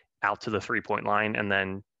him out to the 3-point line. And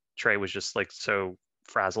then Trae was just like so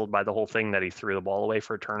frazzled by the whole thing that he threw the ball away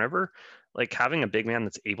for a turnover. Like, having a big man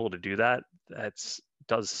that's able to do that,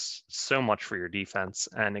 does so much for your defense,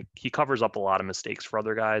 and he covers up a lot of mistakes for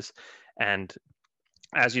other guys. And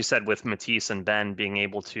as you said, with Matisse and Ben being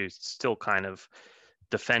able to still kind of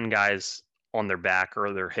defend guys on their back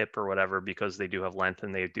or their hip or whatever, because they do have length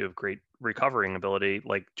and they do have great recovering ability,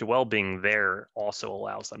 like, Joel being there also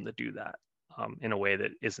allows them to do that in a way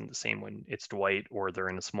that isn't the same when it's Dwight or they're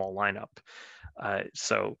in a small lineup.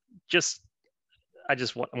 So I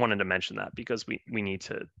just wanted to mention that, because we need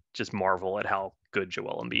to just marvel at how good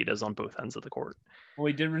Joel Embiid is on both ends of the court. Well,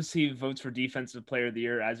 he did receive votes for Defensive Player of the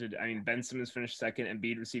Year, Ben Simmons finished second,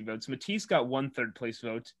 Embiid received votes. Matisse got 1 third place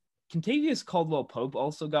vote. Kentavious Caldwell Pope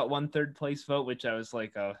also got 1 third place vote, which I was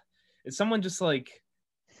like, is someone just like,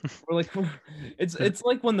 we're like, it's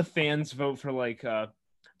like when the fans vote for like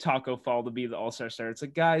Taco Fall to be the all-star star. It's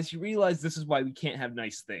like, guys, you realize this is why we can't have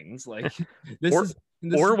nice things. Like,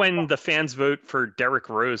 when the fans vote for Derrick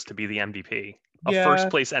Rose to be the MVP, first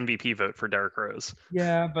place MVP vote for Derrick Rose.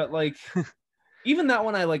 Yeah, but like, even that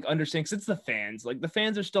one I like understand, because it's the fans. Like, the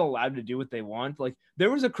fans are still allowed to do what they want. Like, there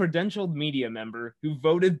was a credentialed media member who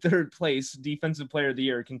voted 3rd place Defensive Player of the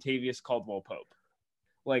Year, Kentavious Caldwell Pope.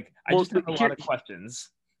 Like, I just have a lot of questions.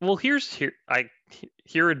 Well, here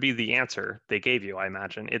would be the answer they gave you, I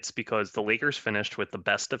imagine. It's because the Lakers finished with the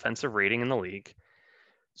best defensive rating in the league.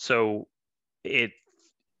 So it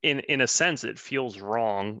in a sense it feels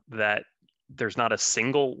wrong that there's not a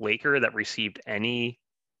single Laker that received any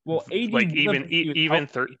Well, AD like wasn't- he was even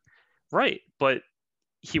healthy. right, but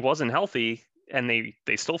he wasn't healthy and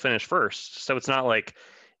they still finished first. So it's not like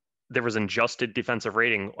there was an adjusted defensive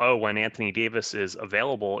rating. Oh, when Anthony Davis is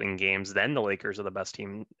available in games, then the Lakers are the best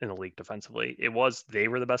team in the league defensively. They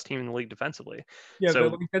were the best team in the league defensively. Yeah, So-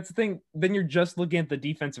 but like, that's the thing. Then you're just looking at the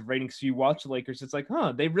defensive ratings. So you watch the Lakers, it's like,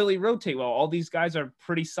 they really rotate well. All these guys are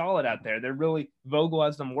pretty solid out there. They're really Vogel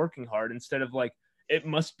has them working hard instead of like it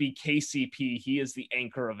must be KCP. He is the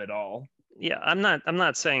anchor of it all. Yeah, I'm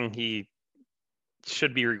not saying he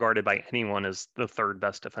should be regarded by anyone as the third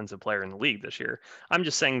best defensive player in the league this year. I'm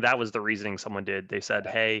just saying that was the reasoning someone did. They said,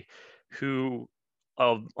 hey, who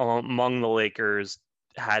among the Lakers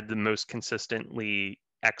had the most consistently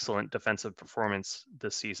excellent defensive performance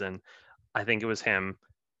this season? I think it was him.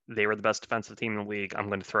 They were the best defensive team in the league. I'm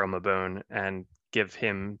going to throw him a bone and give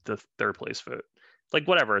him the third place vote. Like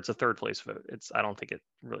whatever, it's a third place vote. I don't think it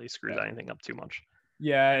really screws anything up too much.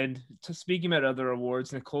 Yeah, and speaking about other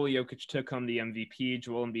awards, Nikola Jokic took home the MVP.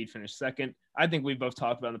 Joel Embiid finished second. I think we both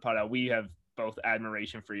talked about in the pod how we have both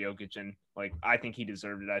admiration for Jokic, and like I think he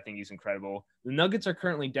deserved it. I think he's incredible. The Nuggets are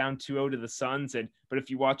currently down 2-0 to the Suns, but if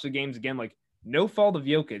you watch the games again, like no fault of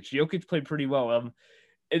Jokic. Jokic played pretty well.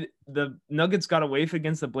 The Nuggets got away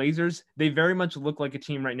against the Blazers. They very much look like a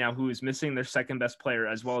team right now who is missing their second best player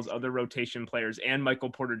as well as other rotation players, and Michael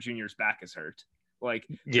Porter Jr.'s back is hurt. Like,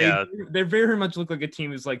 yeah, they very much look like a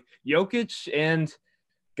team who's like Jokic and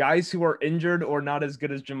guys who are injured or not as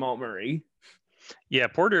good as Jamal Murray. Yeah,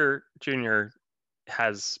 Porter Jr.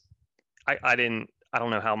 has, I don't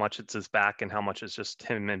know how much it's his back and how much is just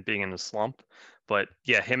him and being in a slump, but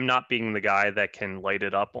yeah, him not being the guy that can light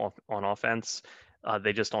it up on offense,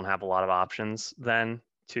 they just don't have a lot of options then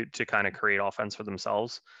to kind of create offense for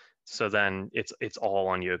themselves. So then it's all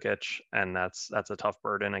on Jokic, and that's a tough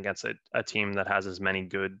burden against a team that has as many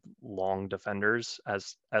good long defenders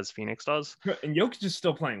as Phoenix does. And Jokic is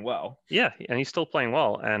still playing well. Yeah, and he's still playing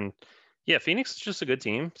well. And yeah, Phoenix is just a good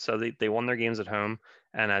team. So they won their games at home.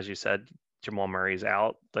 And as you said, Jamal Murray's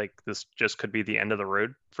out. Like this just could be the end of the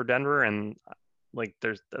road for Denver. And like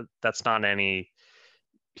that's not any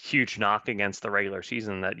huge knock against the regular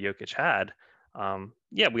season that Jokic had.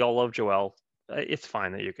 Yeah, we all love Joel. It's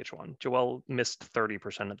fine that Jokic won. Joel missed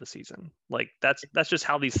 30% of the season. Like that's just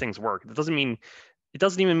how these things work. It doesn't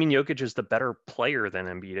even mean Jokic is the better player than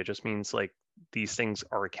Embiid. It just means like these things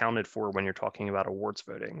are accounted for when you're talking about awards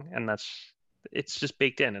voting, and it's just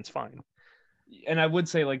baked in. It's fine. And I would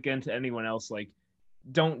say, like, again, to anyone else, like,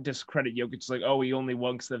 don't discredit Jokic. It's like, oh, he only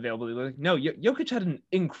won because the availability. Like, no, Jokic had an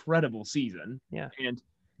incredible season. Yeah,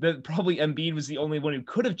 and probably Embiid was the only one who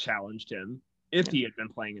could have challenged him if he had been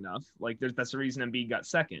playing enough. Like, that's the reason Embiid got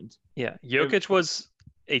second. Yeah, Jokic was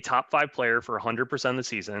a top 5 player for 100% of the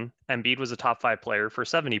season. Embiid was a top 5 player for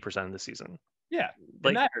 70% of the season. Yeah,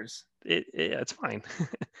 like, it matters. It's fine.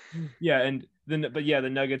 Yeah, the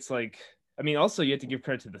Nuggets, like, I mean, also you have to give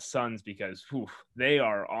credit to the Suns because they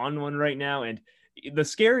are on one right now. And the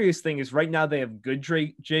scariest thing is right now they have good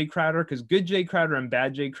Jay Crowder, because good Jay Crowder and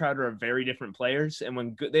bad Jay Crowder are very different players. And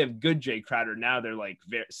when they have good Jay Crowder, now they're like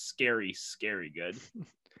very scary good.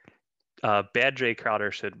 Bad Jay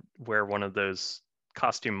Crowder should wear one of those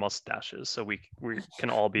costume mustaches so we can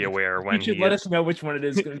all be aware when you should let us know which one it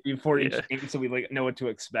is going to be for each game so we like know what to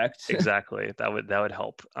expect. Exactly, that would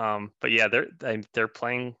help. But yeah, they're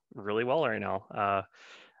playing really well right now.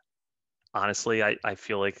 Honestly, I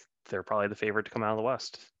feel like they're probably the favorite to come out of the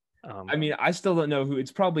West. I mean, I still don't know who.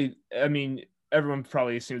 It's probably, I mean, everyone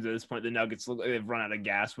probably assumes at this point the Nuggets look like they've run out of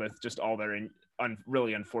gas with just all their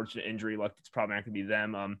really unfortunate injury luck. It's probably not going to be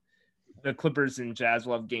them. The Clippers and Jazz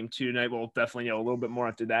will have game 2 tonight. We'll definitely know a little bit more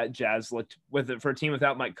after that. Jazz looked with it for a team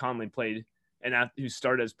without Mike Conley played, and who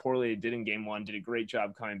started as poorly did in game 1, did a great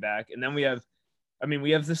job coming back. And then we have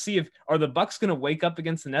to see are the Bucks going to wake up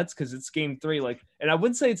against the Nets, because it's game 3. Like, and I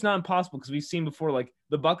would say it's not impossible because we've seen before, like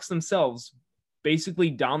the Bucks themselves basically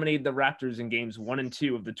dominated the Raptors in games 1 and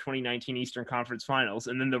 2 of the 2019 Eastern Conference Finals,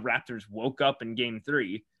 and then the Raptors woke up in game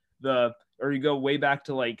 3. Or you go way back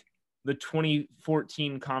to like the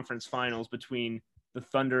 2014 conference finals between the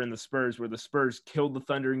Thunder and the Spurs, where the Spurs killed the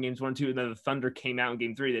Thunder in games 1 and 2, and then the Thunder came out in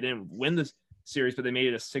game 3. They didn't win this series, but they made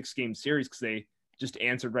it a 6-game series because they just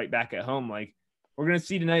answered right back at home. Like, we're going to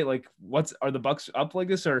see tonight, like, are the Bucks up like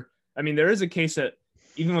this? Or, I mean, there is a case that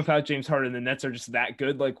even without James Harden, the Nets are just that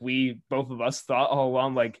good. Like both of us thought all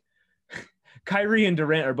along, like, Kyrie and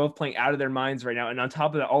Durant are both playing out of their minds right now. And on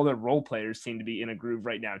top of that, all their role players seem to be in a groove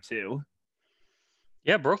right now too.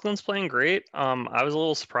 Yeah, Brooklyn's playing great. I was a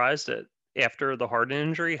little surprised at after the Harden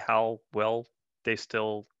injury how well they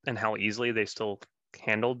still and how easily they still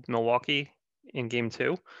handled Milwaukee in game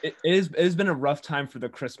 2. It has been a rough time for the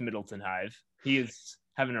Chris Middleton hive. He is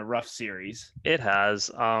having a rough series. It has.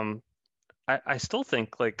 I still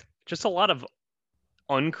think like just a lot of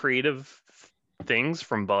uncreative things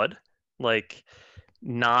from Bud, like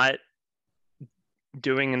not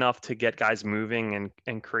doing enough to get guys moving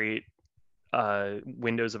and create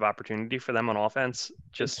windows of opportunity for them on offense.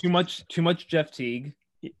 Just too much Jeff Teague.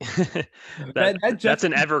 That's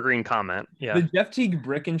an evergreen comment. Yeah. The Jeff Teague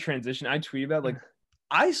brick in transition I tweeted about, like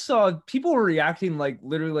I saw people were reacting like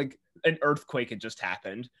literally like an earthquake had just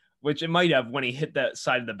happened, which it might have when he hit that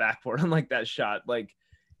side of the backboard on like that shot. Like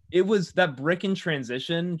it was that brick in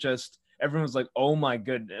transition, just everyone was like, oh my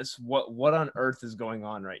goodness, what on earth is going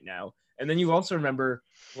on right now? And then you also remember,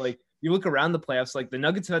 like, you look around the playoffs, like the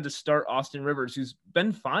Nuggets had to start Austin Rivers, who's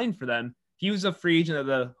been fine for them. He was a free agent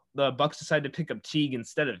that the Bucks decided to pick up Teague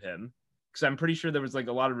instead of him, because I'm pretty sure there was like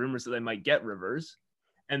a lot of rumors that they might get Rivers.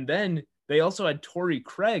 And then they also had Torrey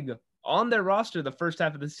Craig on their roster the first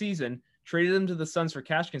half of the season, traded him to the Suns for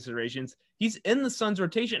cash considerations. He's in the Suns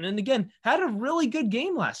rotation, and again, had a really good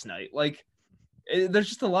game last night. Like, there's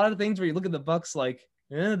just a lot of things where you look at the Bucks like,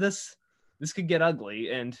 this could get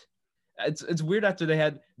ugly. And it's weird after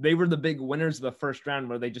they were the big winners of the first round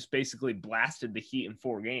where they just basically blasted the Heat in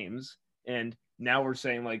 4 games. And now we're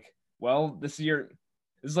saying like, well, this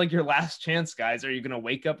is like your last chance, guys. Are you going to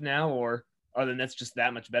wake up now, or are the Nets just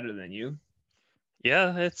that much better than you?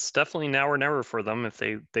 Yeah, it's definitely now or never for them. If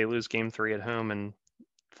they lose game 3 at home and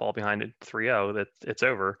fall behind at 3-0, that it's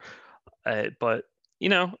over. But you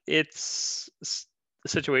know, it's a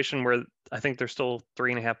situation where I think they're still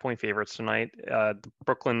 3.5 point favorites tonight.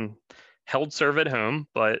 Brooklyn held serve at home,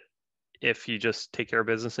 but if you just take care of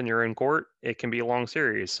business in your own court, it can be a long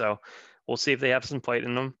series. So we'll see if they have some fight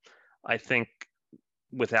in them. I think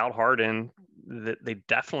without Harden, they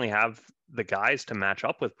definitely have the guys to match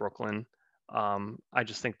up with Brooklyn. I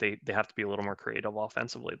just think they have to be a little more creative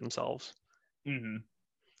offensively themselves. Mm-hmm.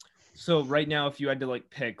 So right now, if you had to like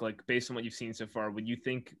pick, like based on what you've seen so far, would you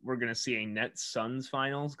think we're going to see a Nets Suns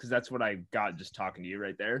finals? Because that's what I got just talking to you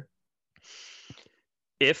right there.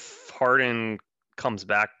 If Harden comes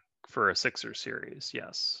back for a Sixers series,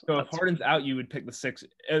 yes. So if Harden's out, you would pick the Sixers.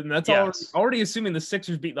 And that's already assuming the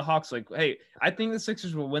Sixers beat the Hawks. Like, hey, I think the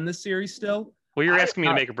Sixers will win this series still. Well, you're asking me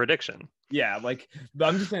to make a prediction. Yeah, like, but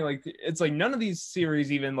I'm just saying, like, it's like none of these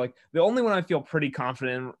series even, like, the only one I feel pretty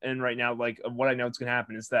confident in right now, like, of what I know is going to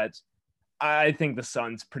happen is that I think the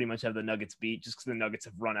Suns pretty much have the Nuggets beat just because the Nuggets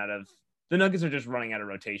are just running out of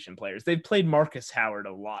rotation players. They've played Marcus Howard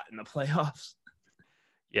a lot in the playoffs.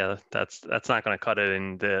 Yeah, that's not going to cut it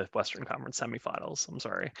in the Western Conference semifinals. I'm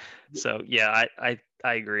sorry. So yeah, I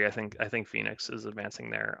agree. I think Phoenix is advancing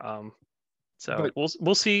there. So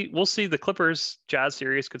we'll see. We'll see. The Clippers Jazz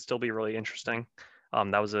series could still be really interesting.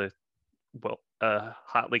 That was a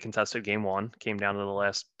hotly contested game 1. Came down to the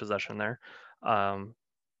last possession there.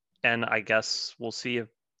 And I guess we'll see if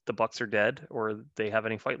the Bucks are dead or they have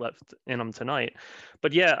any fight left in them tonight.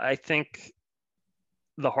 But yeah, I think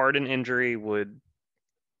the Harden injury would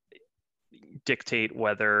dictate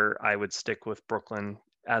whether I would stick with Brooklyn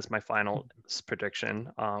as my final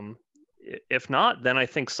prediction. If not, then I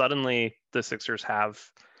think suddenly the Sixers have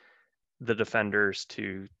the defenders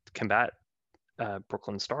to combat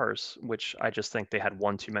Brooklyn Stars, which I just think they had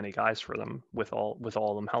one too many guys for them with all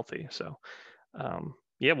of them healthy. So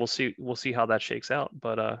yeah, we'll see how that shakes out.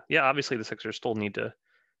 But yeah, obviously the Sixers still need to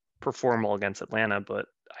perform well against Atlanta, but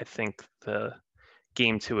I think the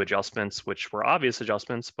game 2 adjustments, which were obvious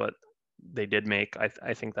adjustments, but they did make,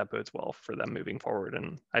 I think that bodes well for them moving forward.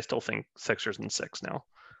 And I still think Sixers in 6 now.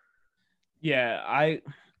 Yeah,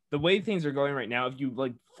 the way things are going right now, if you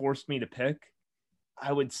like forced me to pick,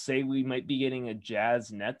 I would say we might be getting a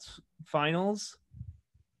Jazz Nets finals.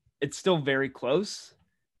 It's still very close.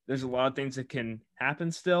 There's a lot of things that can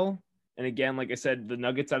happen still. And again, like I said, the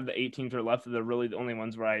Nuggets out of the 8 teams that are left are really the only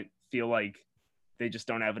ones where I feel like they just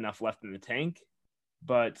don't have enough left in the tank.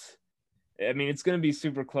 But I mean, it's going to be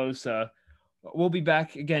super close. We'll be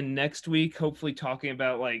back again next week, hopefully talking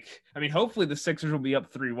about hopefully the Sixers will be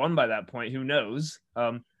up 3-1 by that point. Who knows?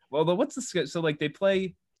 Well, what's the schedule? So like they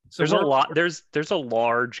play. So there's a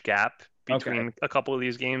large gap between a couple of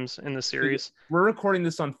these games in the series. We're recording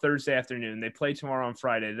this on Thursday afternoon. They play tomorrow on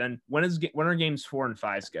Friday. Then when are games 4 and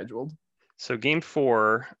 5 scheduled? So game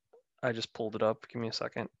 4, I just pulled it up. Give me a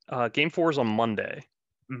second. Game 4 is on Monday.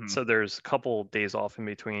 So there's a couple days off in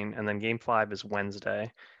between, and then Game 5 is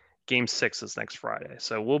Wednesday. Game 6 is next Friday.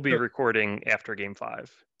 So we'll be recording after Game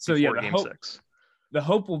 5. So yeah, Game 6. The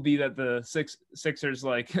hope will be that the Sixers,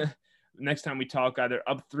 like next time we talk, either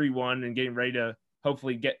up 3-1 and getting ready to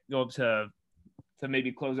hopefully go up to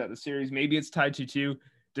maybe close out the series. Maybe it's tied 2-2.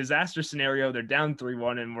 Disaster scenario, they're down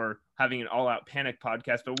 3-1 and we're having an all-out panic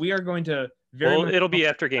podcast. But we are going to it'll be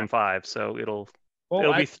after Game 5, so it would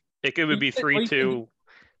be 3-2.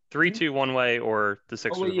 3-2 one way, or the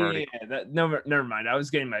Sixers already. Never mind. I was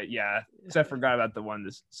getting because I forgot about the one.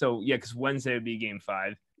 Because Wednesday would be Game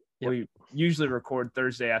 5. Yep. We usually record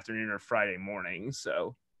Thursday afternoon or Friday morning.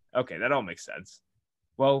 So, okay, that all makes sense.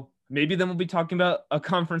 Well, maybe then we'll be talking about a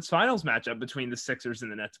conference finals matchup between the Sixers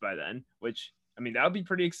and the Nets by then, which, I mean, that would be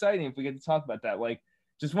pretty exciting if we get to talk about that. Like,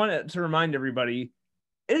 just wanted to remind everybody,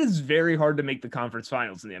 it is very hard to make the conference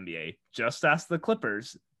finals in the NBA. Just ask the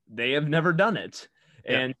Clippers. They have never done it.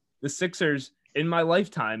 Yeah. And the Sixers, in my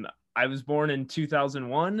lifetime, I was born in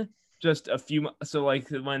 2001, so like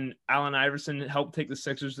when Allen Iverson helped take the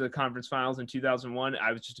Sixers to the conference finals in 2001,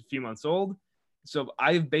 I was just a few months old. So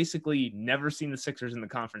I've basically never seen the Sixers in the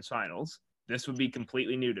conference finals. This would be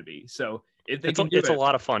completely new to me. So if they it's a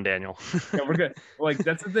lot of fun, Daniel. Yeah, we're good. Like,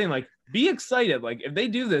 that's the thing. Like, be excited. Like, if they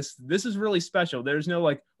do this, this is really special. There's no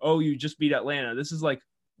like, oh, you just beat Atlanta. This is like,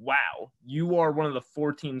 wow, you are one of the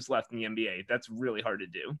 4 teams left in the NBA. That's really hard to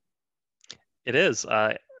do. It is.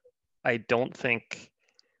 I don't think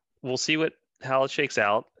we'll see how it shakes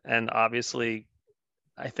out. And obviously,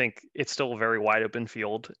 I think it's still a very wide open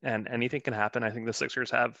field and anything can happen. I think the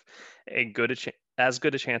Sixers have as good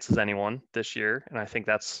a chance as anyone this year. And I think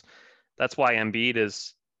that's why Embiid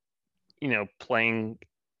is, playing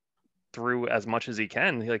through as much as he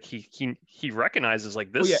can. Like he recognizes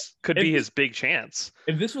like this could be his big chance.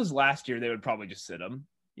 If this was last year, they would probably just sit him.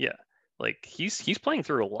 Yeah. Like he's playing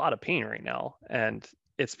through a lot of pain right now. And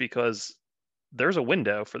it's because there's a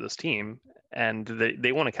window for this team and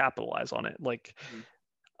they want to capitalize on it. Like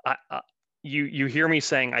you hear me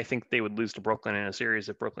saying, I think they would lose to Brooklyn in a series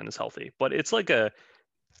if Brooklyn is healthy, but it's like a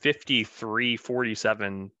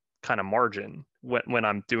 53-47 kind of margin when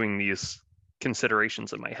I'm doing these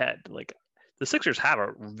considerations in my head. Like the Sixers have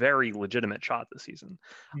a very legitimate shot this season.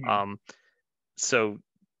 So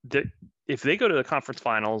if they go to the conference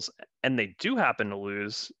finals and they do happen to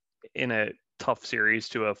lose in a tough series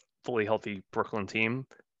to a fully healthy Brooklyn team,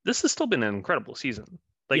 this has still been an incredible season.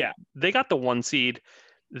 They got the 1 seed.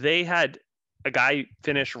 They had a guy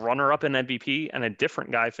finish runner-up in MVP and a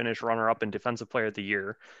different guy finish runner-up in Defensive Player of the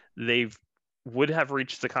Year. They would have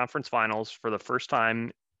reached the conference finals for the first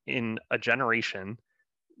time in a generation.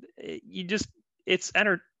 It's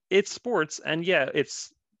sports, and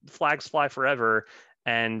it's flags fly forever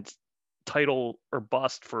and title or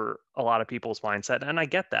bust for a lot of people's mindset. And I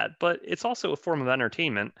get that, but it's also a form of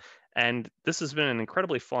entertainment. And this has been an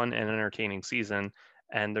incredibly fun and entertaining season.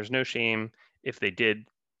 And there's no shame if they did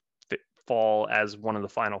fall as one of the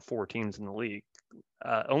final 4 teams in the league.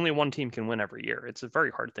 Only one team can win every year. It's a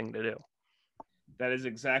very hard thing to do. That is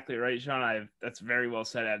exactly right, Sean. That's very well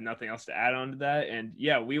said. I have nothing else to add on to that. And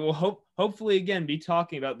we will hopefully again be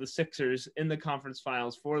talking about the Sixers in the conference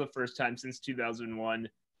finals for the first time since 2001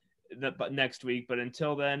 next week. But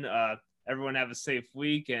until then, everyone have a safe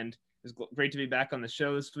week, and it's great to be back on the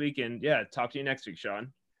show this week. And talk to you next week,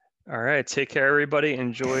 Sean. All right. Take care, everybody.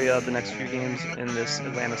 Enjoy the next few games in this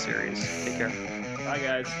Atlanta series. Take care. Bye,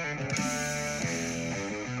 guys.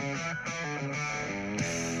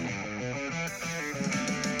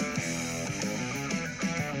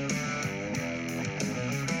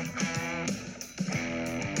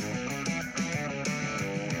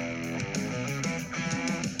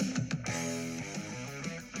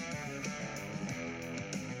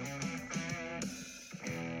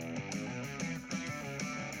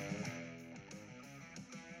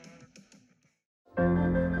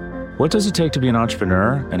 What does it take to be an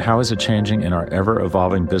entrepreneur, and how is it changing in our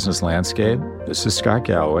ever-evolving business landscape? This is Scott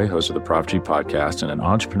Galloway, host of the Prop G podcast and an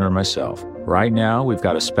entrepreneur myself. Right now, we've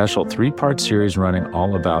got a special 3-part series running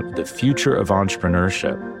all about the future of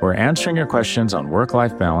entrepreneurship. We're answering your questions on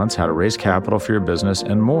work-life balance, how to raise capital for your business,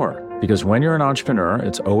 and more. Because when you're an entrepreneur,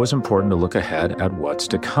 it's always important to look ahead at what's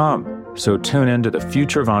to come. So tune in to the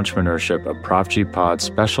Future of Entrepreneurship, a Prop G pod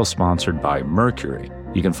special sponsored by Mercury.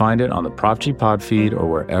 You can find it on the Prop G pod feed or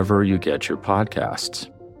wherever you get your podcasts.